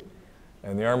later,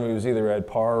 and the Army was either at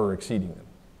par or exceeding them.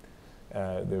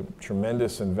 The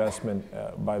tremendous investment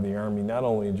by the Army, not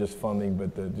only in just funding,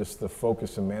 but just the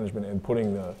focus and management and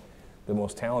putting the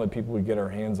most talented people we get our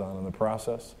hands on in the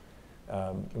process.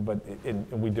 But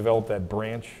we developed that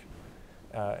branch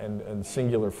and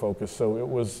singular focus. So it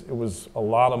was a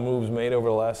lot of moves made over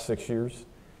the last 6 years.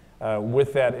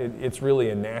 With that, it's really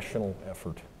a national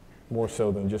effort, more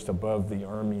so than just above the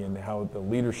Army, and how the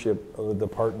leadership of the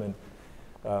department,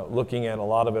 looking at a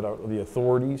lot of it, the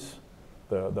authorities,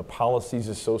 the policies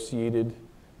associated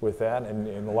with that,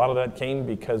 and a lot of that came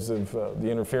because of the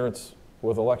interference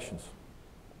with elections,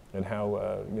 and how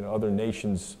other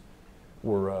nations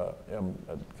were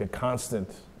a constant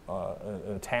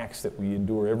attacks that we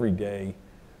endure every day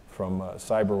from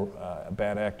cyber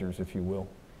bad actors, if you will.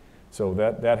 So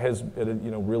that has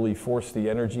really forced the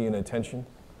energy and attention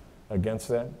against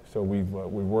that. So we've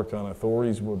worked on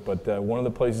authorities, but one of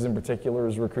the places in particular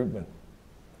is recruitment.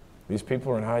 These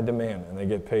people are in high demand, and they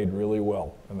get paid really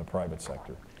well in the private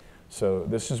sector. So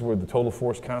this is where the total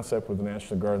force concept with the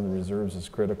National Guard and the Reserves is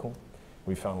critical.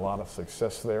 We found a lot of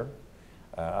success there.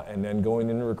 And then going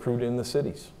in to recruit in the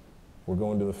cities. We're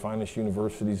going to the finest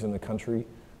universities in the country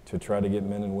to try to get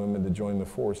men and women to join the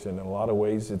force. And in a lot of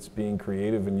ways, it's being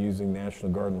creative and using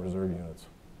National Guard and Reserve units.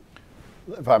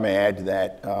 If I may add to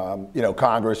that,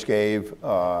 Congress gave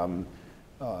all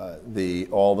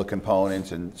the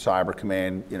components and Cyber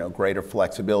Command, greater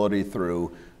flexibility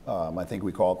through, I think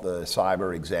we call it the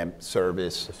Cyber Exempt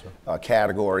Service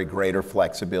category, greater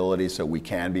flexibility so we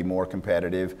can be more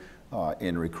competitive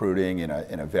in recruiting in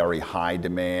a very high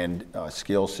demand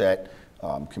skill set,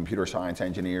 computer science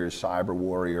engineers, cyber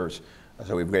warriors.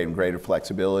 So we've given greater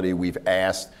flexibility. We've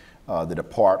asked the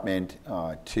department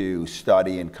to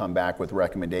study and come back with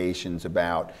recommendations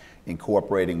about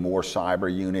incorporating more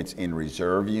cyber units in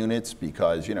reserve units,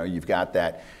 because you've got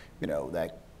that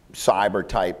that cyber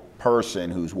type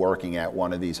person who's working at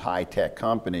one of these high tech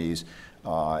companies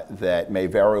that may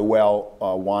very well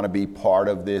want to be part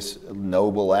of this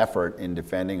noble effort in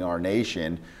defending our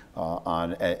nation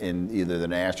in either the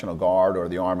National Guard or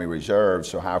the Army Reserve.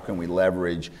 So how can we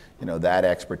leverage that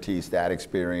expertise, that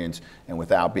experience, and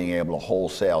without being able to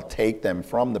wholesale take them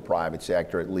from the private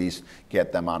sector, at least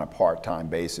get them on a part-time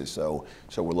basis. So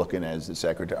we're looking, as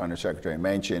the Undersecretary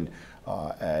mentioned,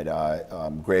 at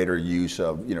greater use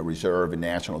of Reserve and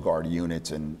National Guard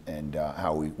units, and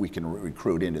how we can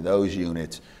recruit into those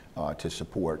units to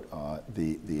support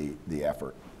the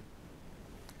effort.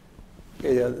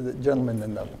 Okay, the gentleman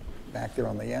in the back there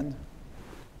on the end.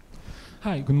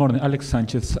 Hi, good morning, Alex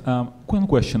Sanchez. One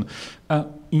question.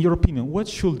 In your opinion, what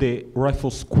should the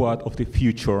rifle squad of the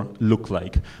future look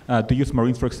like? The U.S.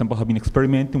 Marines, for example, have been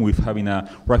experimenting with having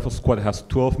a rifle squad that has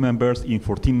 12 members, even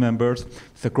 14 members.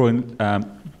 It's a growing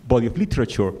body of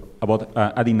literature about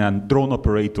adding a drone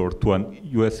operator to a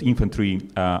U.S. infantry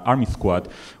army squad.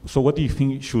 So what do you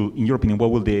think should, in your opinion, what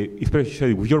will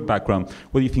especially with your background,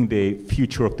 what do you think the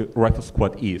future of the rifle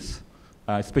squad is?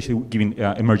 Especially given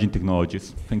emerging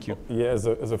technologies. Thank you. Yeah, as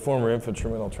a former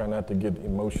infantryman, I'll try not to get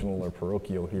emotional or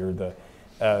parochial here.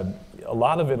 A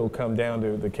lot of it will come down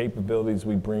to the capabilities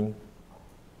we bring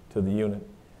to the unit.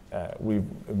 We've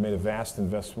made a vast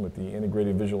investment with the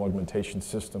integrated visual augmentation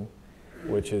system,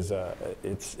 which is,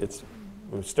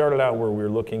 we started out where we were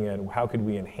looking at how could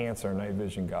we enhance our night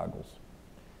vision goggles.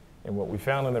 And what we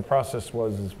found in the process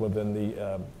is within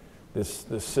this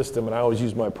system, and I always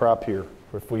use my prop here,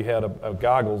 if we had a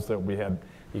goggles that we had,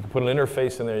 you could put an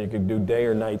interface in there, you could do day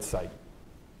or night sight.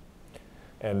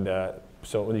 And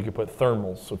so you could put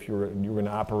thermals, so if you were going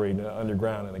to operate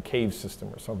underground in a cave system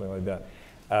or something like that.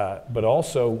 But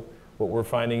also, what we're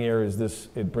finding here is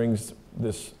it brings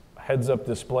this heads-up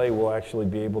display will actually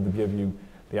be able to give you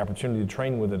the opportunity to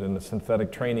train with it in a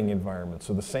synthetic training environment.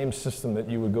 So the same system that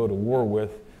you would go to war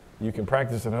with, you can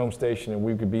practice at home station, and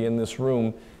we could be in this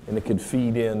room, and it could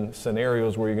feed in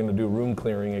scenarios where you're going to do room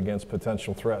clearing against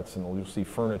potential threats, and you'll see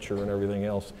furniture and everything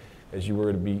else as you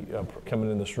were to be coming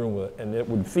in this room with it. And it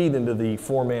would feed into the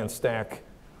 4-man stack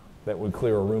that would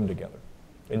clear a room together.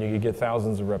 And you could get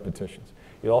thousands of repetitions.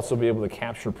 You'd also be able to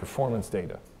capture performance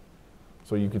data.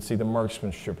 So you could see the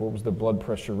marksmanship, what was the blood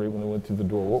pressure rate when they went through the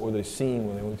door, what were they seeing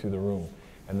when they went through the room.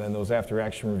 And then those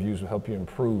after-action reviews will help you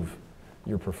improve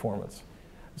your performance.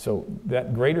 So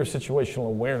that greater situational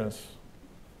awareness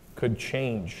could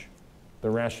change the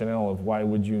rationale of why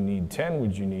would you need 10,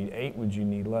 would you need 8, would you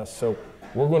need less. So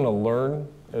we're going to learn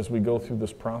as we go through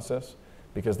this process,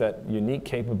 because that unique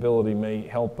capability may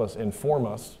help us, inform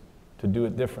us to do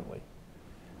it differently.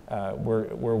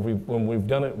 When we've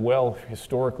done it well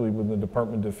historically with the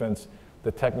Department of Defense,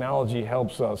 the technology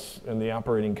helps us, and the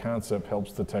operating concept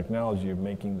helps the technology of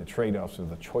making the trade-offs or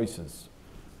the choices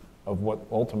of what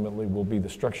ultimately will be the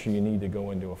structure you need to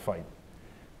go into a fight.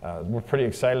 We're pretty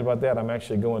excited about that. I'm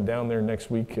actually going down there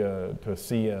next week to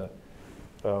see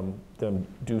them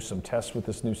do some tests with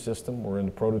this new system. We're in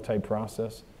the prototype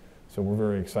process, so we're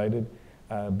very excited.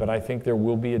 But I think there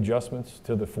will be adjustments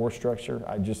to the force structure.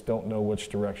 I just don't know which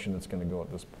direction it's going to go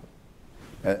at this point.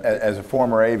 As a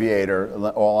former aviator,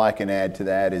 all I can add to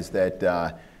that is that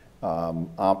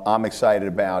I'm excited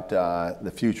about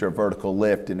the future of vertical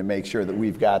lift, and to make sure that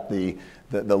we've got the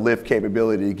lift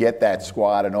capability to get that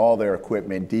squad and all their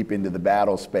equipment deep into the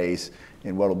battle space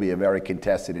in what will be a very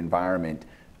contested environment.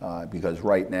 Because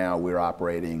right now we're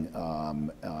operating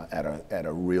at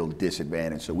a real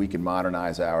disadvantage. So we can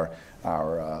modernize our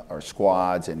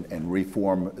squads and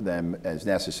reform them as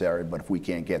necessary, but if we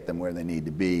can't get them where they need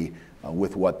to be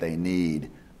with what they need,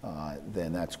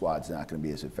 then that squad's not going to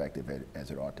be as effective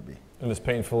as it ought to be. And as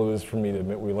painful it is for me to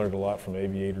admit, we learned a lot from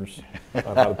aviators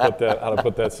on how to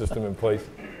put that system in place,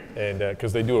 and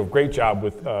because they do a great job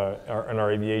with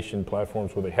our aviation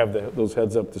platforms where they have those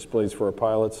heads-up displays for our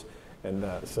pilots. And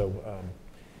so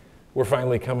we're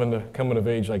finally coming of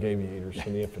age like aviators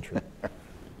in the infantry.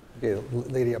 Okay,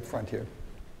 lady up front here.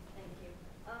 Thank you.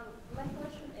 My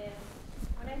question is,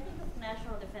 when I think of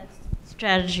national defense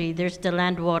strategy, there's the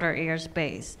land, water, air,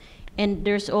 space, and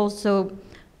there's also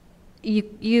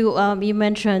you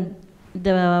mentioned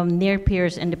the near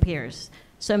peers and the peers.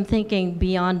 So I'm thinking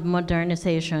beyond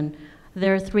modernization,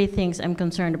 there are three things I'm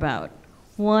concerned about.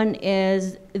 One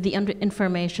is the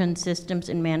information systems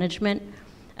and management.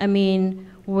 I mean,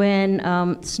 when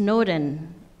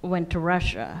Snowden went to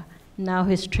Russia, now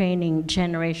he's training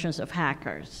generations of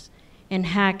hackers. And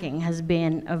hacking has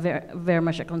been very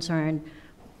much a concern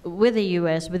with the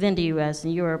US, within the US,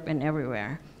 and Europe, and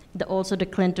everywhere. Also the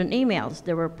Clinton emails,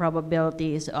 there were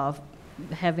probabilities of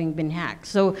having been hacked.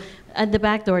 So at the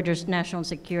back door, there's national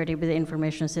security with the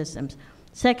information systems.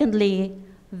 Secondly,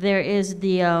 there is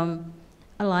the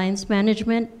alliance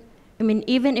management. I mean,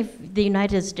 even if the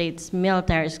United States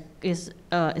military is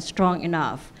strong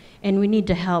enough, and we need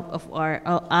the help of our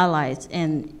allies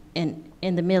in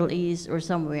the Middle East or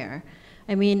somewhere,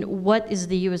 I mean, what is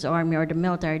the U.S. Army or the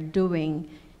military doing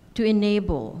to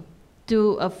enable,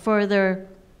 to further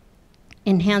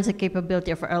enhance the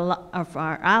capability of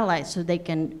our allies so they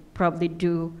can probably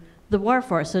do the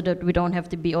warfare so that we don't have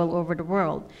to be all over the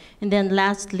world? And then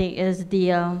lastly is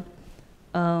the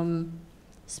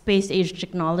space age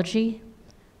technology.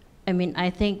 I mean, I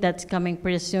think that's coming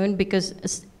pretty soon,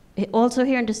 because also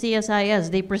here in the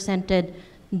CSIS, they presented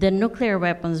the nuclear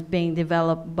weapons being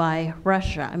developed by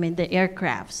Russia. I mean, the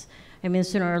aircrafts. I mean,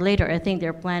 sooner or later, I think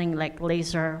they're planning like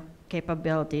laser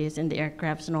capabilities in the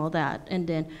aircrafts and all that. And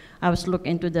then I was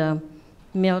looking into the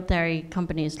military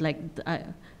companies like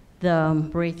the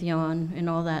Raytheon and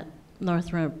all that,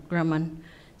 Northrop Grumman.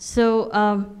 So,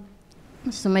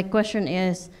 so my question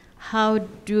is, how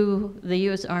do the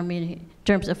U.S. Army, in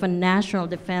terms of a national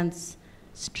defense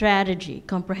strategy,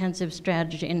 comprehensive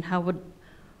strategy, and how would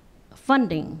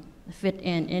funding fit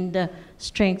in the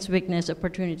strengths, weakness,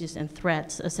 opportunities, and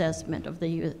threats assessment of the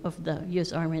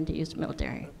U.S. Army and the U.S.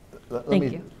 military?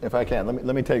 Thank you. If I can,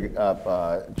 let me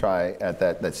try at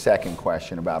that second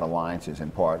question about alliances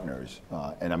and partners.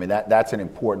 And I mean, that's an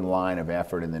important line of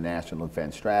effort in the national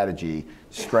defense strategy,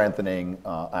 strengthening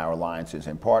our alliances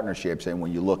and partnerships. And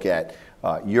when you look at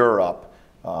Europe,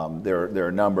 there are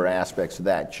a number of aspects of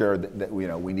that. Sure, that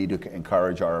we need to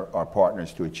encourage our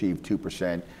partners to achieve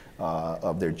 2%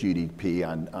 of their GDP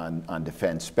on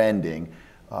defense spending.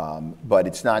 But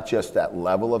it's not just that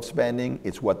level of spending,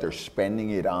 it's what they're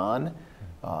spending it on.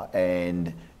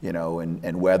 And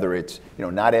whether it's,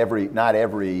 not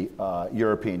every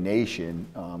European nation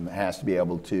has to be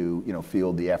able to,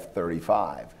 field the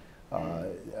F-35.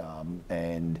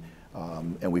 And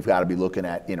we've got to be looking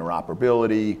at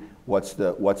interoperability, what's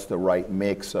the right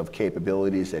mix of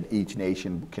capabilities that each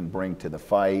nation can bring to the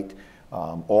fight.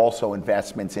 Also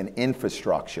investments in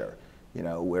infrastructure.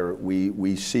 Where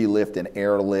we sea lift and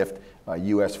airlift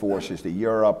U.S. forces to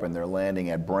Europe, and they're landing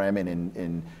at Bremen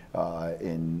in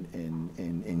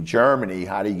Germany.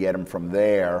 How do you get them from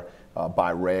there by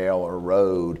rail or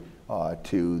road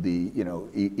to the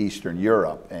Eastern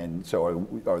Europe? And so,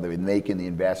 are they making the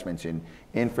investments in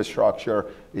infrastructure?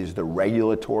 Is the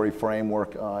regulatory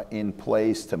framework in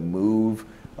place to move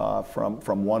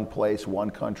from one place, one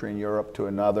country in Europe to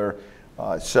another.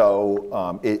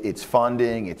 It's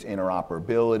funding, it's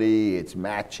interoperability, it's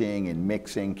matching and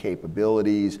mixing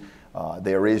capabilities.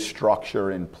 There is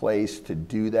structure in place to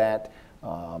do that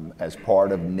as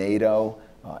part of NATO,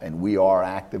 and we are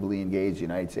actively engaged. The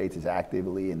United States is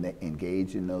actively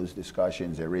engaged in those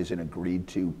discussions. There is an agreed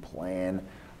to plan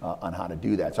on how to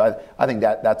do that. So I think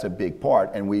that's a big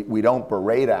part, and we don't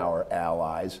berate our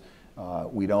allies.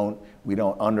 We don't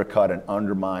undercut and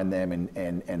undermine them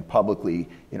and publicly,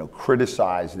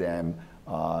 criticize them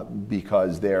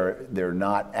because they're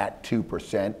not at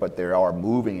 2%, but they are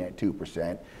moving at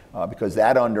 2%, because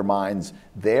that undermines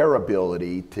their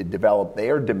ability to develop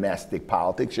their domestic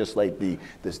politics, just like the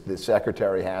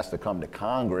secretary has to come to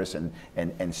Congress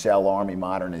and sell Army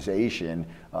modernization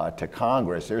to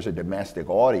Congress. There's a domestic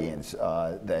audience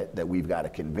that we've got to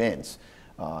convince.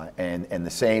 And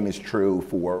the same is true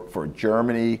for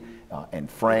Germany and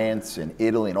France and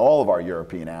Italy and all of our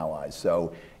European allies.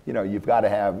 So, you've got to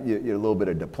have a little bit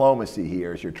of diplomacy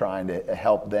here as you're trying to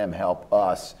help them help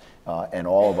us and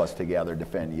all of us together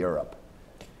defend Europe.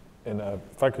 And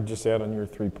if I could just add on your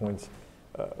 3 points,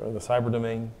 in the cyber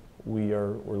domain,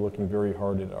 we're looking very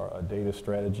hard at our data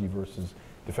strategy versus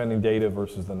defending data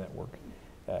versus the network.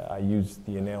 I use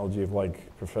the analogy of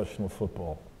like professional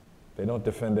football. They don't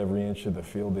defend every inch of the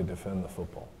field, they defend the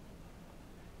football.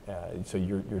 So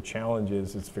your challenge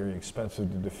is it's very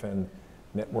expensive to defend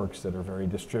networks that are very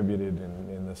distributed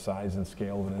in the size and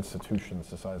scale of an institution, it's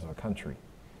the size of a country.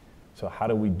 So how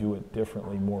do we do it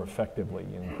differently, more effectively,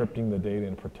 encrypting the data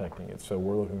and protecting it? So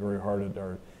we're looking very hard at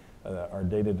our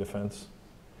data defense,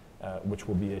 which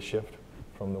will be a shift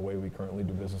from the way we currently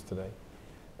do business today.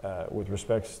 With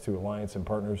respects to alliance and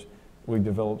partners, we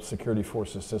developed security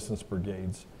force assistance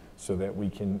brigades so that we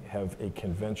can have a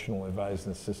conventional advise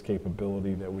and assist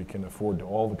capability that we can afford to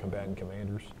all the combatant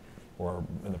commanders. We're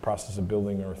in the process of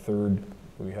building our third.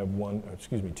 We have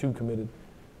two committed.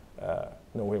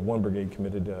 No, we have one brigade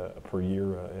committed per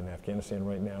year in Afghanistan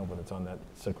right now, but it's on that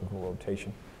cyclical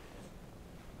rotation.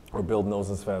 We're building those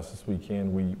as fast as we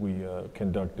can. We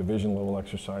conduct division level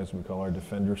exercise. We call our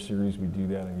Defender series. We do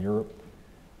that in Europe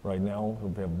right now.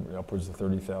 We have upwards of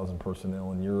 30,000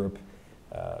 personnel in Europe.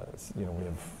 We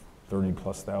have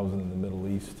 30+ thousand in the Middle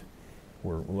East.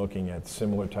 We're looking at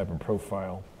similar type of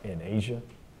profile in Asia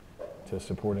to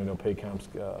support INDOPACOM's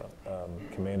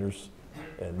commanders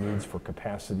and needs for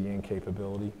capacity and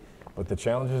capability. But the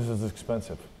challenge is it's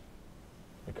expensive.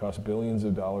 It costs billions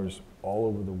of dollars all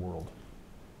over the world.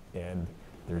 And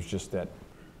there's just the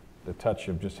touch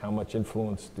of just how much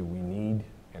influence do we need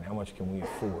and how much can we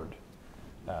afford.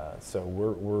 So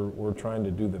we're trying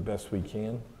to do the best we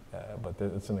can, but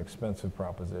it's an expensive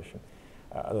proposition.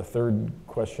 The third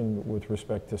question with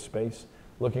respect to space,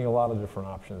 looking at a lot of different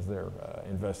options there,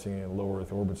 investing in low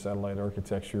Earth orbit satellite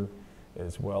architecture,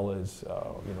 as well as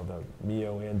the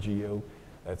MEO and GEO.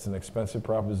 That's an expensive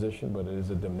proposition, but it is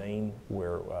a domain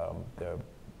where the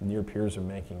near peers are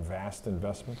making vast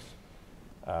investments,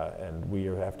 and we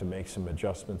have to make some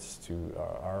adjustments to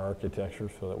our architecture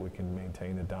so that we can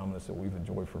maintain the dominance that we've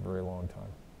enjoyed for a very long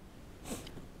time.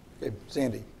 Okay,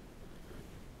 Sandy.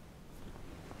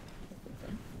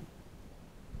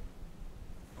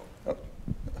 Oh.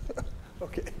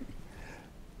 Okay.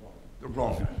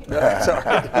 Wrong. Sorry.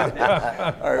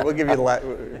 All right, we'll give you the last.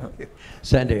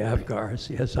 Sandy Avgar,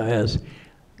 CSIS.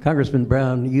 Congressman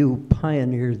Brown, you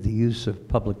pioneered the use of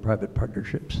public-private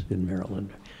partnerships in Maryland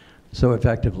so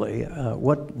effectively.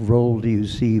 What role do you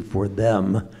see for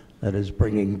them that is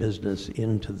bringing business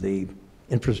into the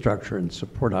infrastructure and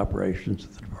support operations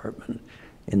of the department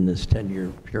in this 10-year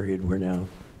period we're now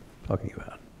talking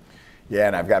about? Yeah,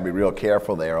 and I've got to be real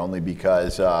careful there, only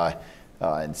because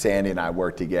and Sandy and I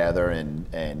worked together,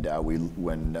 and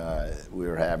when we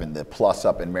were having the plus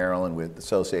up in Maryland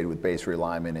associated with base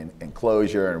realignment and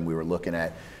closure, and we were looking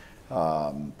at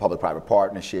public-private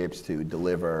partnerships to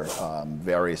deliver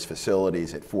various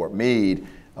facilities at Fort Meade.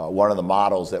 One of the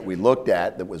models that we looked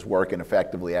at that was working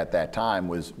effectively at that time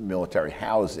was military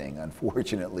housing.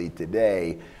 Unfortunately,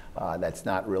 today, that's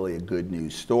not really a good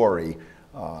news story,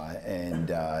 and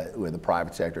where the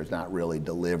private sector has not really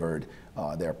delivered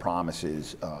their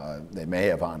promises. They may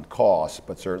have on cost,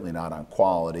 but certainly not on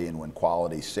quality, and when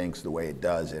quality sinks the way it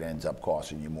does, it ends up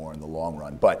costing you more in the long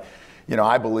run. But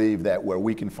I believe that where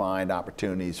we can find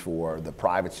opportunities for the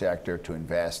private sector to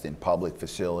invest in public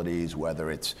facilities,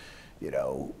 whether it's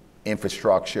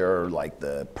infrastructure like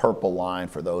the Purple Line,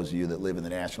 for those of you that live in the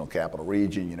National Capital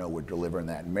Region, you know, we're delivering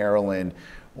that in Maryland,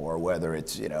 or whether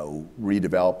it's, you know,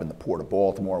 redeveloping the Port of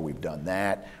Baltimore, we've done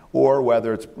that, or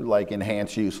whether it's like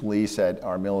enhanced use lease at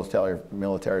our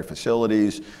military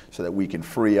facilities so that we can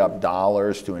free up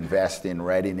dollars to invest in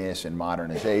readiness and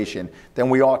modernization, then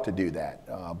we ought to do that.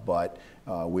 But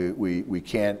we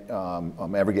can't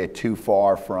ever get too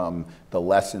far from the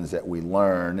lessons that we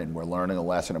learn, and we're learning a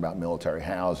lesson about military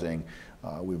housing.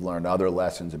 We've learned other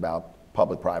lessons about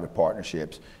public-private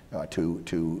partnerships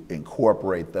to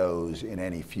incorporate those in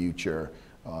any future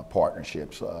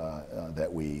partnerships that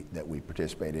we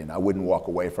participate in. I wouldn't walk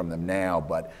away from them now,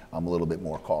 but I'm a little bit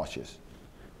more cautious.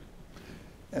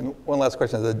 And one last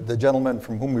question. The gentleman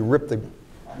from whom we ripped the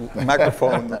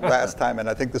microphone last time, and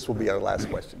I think this will be our last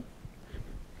question.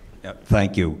 Yeah,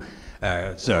 thank you.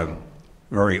 It's a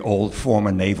very old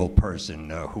former naval person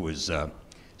who has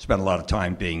spent a lot of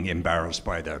time being embarrassed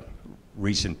by the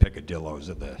recent peccadillos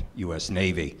of the U.S.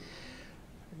 Navy.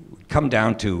 We come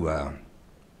down to a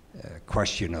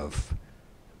question of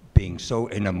being so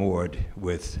enamored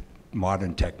with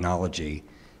modern technology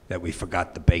that we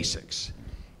forgot the basics.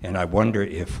 And I wonder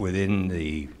if within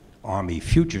the Army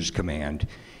Futures Command,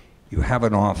 you have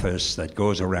an office that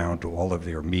goes around to all of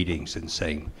their meetings and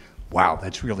saying, wow,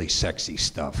 that's really sexy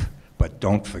stuff, but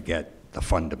don't forget the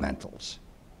fundamentals.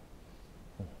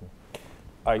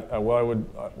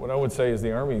 What I would say is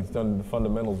the Army has done the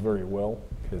fundamentals very well,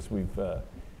 because we've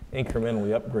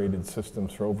incrementally upgraded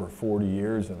systems for over 40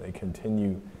 years, and they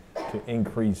continue to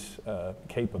increase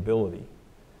capability.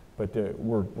 But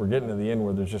we're getting to the end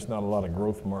where there's just not a lot of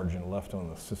growth margin left on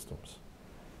the systems.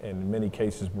 And in many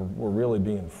cases, we're really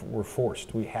we're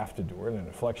forced. We have to do it. We're at an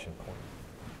inflection point.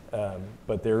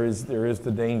 But there is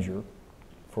the danger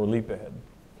for leap ahead.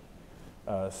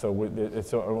 So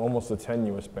it's almost a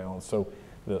tenuous balance. So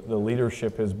the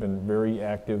leadership has been very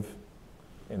active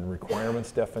in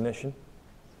requirements definition,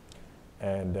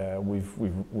 and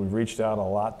we've reached out a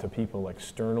lot to people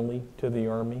externally to the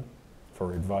Army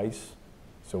for advice,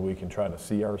 so we can try to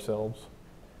see ourselves.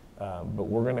 But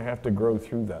we're going to have to grow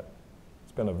through that.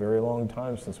 It's been a very long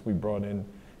time since we brought in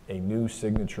a new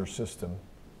signature system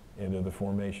into the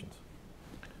formations.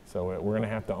 So we're going to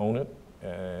have to own it,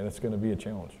 and it's going to be a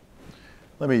challenge.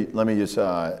 Let me just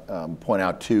point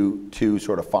out two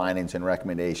sort of findings and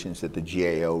recommendations that the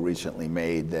GAO recently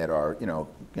made that are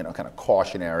kind of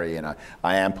cautionary, and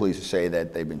I am pleased to say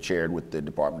that they've been shared with the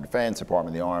Department of Defense,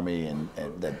 Department of the Army, and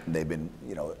that they've been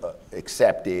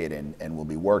accepted and will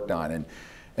be worked on.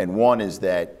 And one is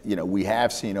that we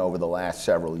have seen over the last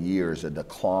several years a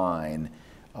decline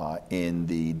in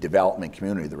the development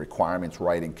community, the requirements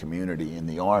writing community in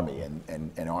the Army,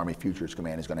 and Army Futures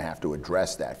Command is going to have to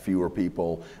address that. Fewer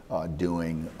people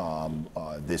doing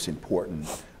this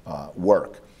important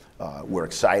work. We're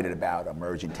excited about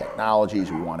emerging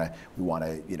technologies. We want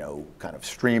to kind of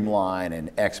streamline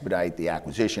and expedite the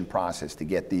acquisition process to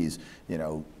get these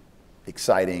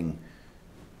exciting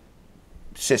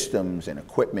systems and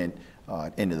equipment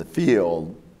into the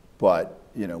field, but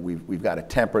we've got to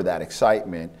temper that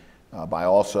excitement by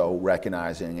also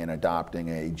recognizing and adopting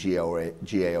a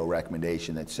GAO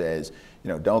recommendation that says,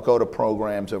 don't go to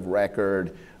programs of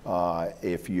record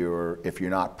if you're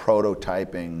not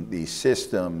prototyping these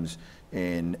systems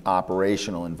in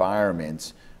operational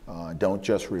environments. Don't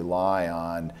just rely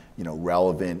on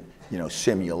relevant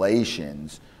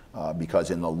simulations,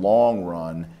 because in the long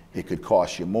run it could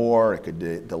cost you more, it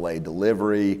could delay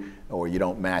delivery, or you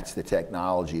don't match the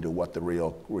technology to what the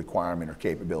real requirement or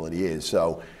capability is.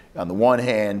 So on the one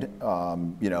hand,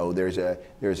 there's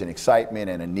an excitement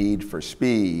and a need for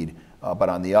speed, but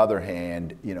on the other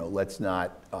hand, let's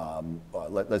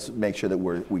make sure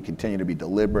that we continue to be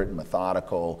deliberate and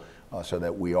methodical, so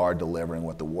that we are delivering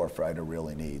what the warfighter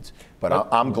really needs. But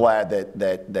I'm glad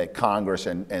that Congress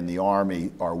and the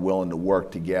Army are willing to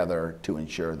work together to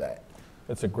ensure that.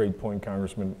 That's a great point,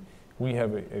 Congressman. We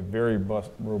have a very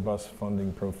robust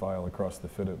funding profile across the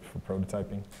FIDIP for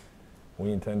prototyping.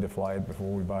 We intend to fly it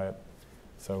before we buy it.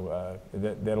 So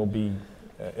it'll be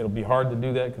hard to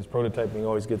do that, because prototyping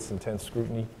always gets intense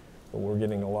scrutiny, but we're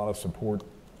getting a lot of support,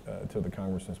 to the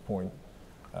Congressman's point,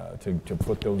 to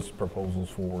put those proposals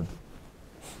forward.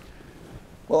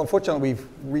 Well, unfortunately, we've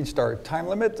reached our time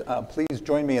limit. Please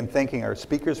join me in thanking our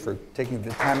speakers for taking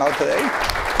the time out today.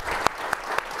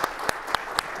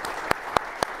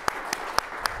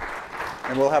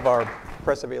 And we'll have our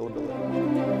press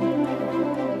availability.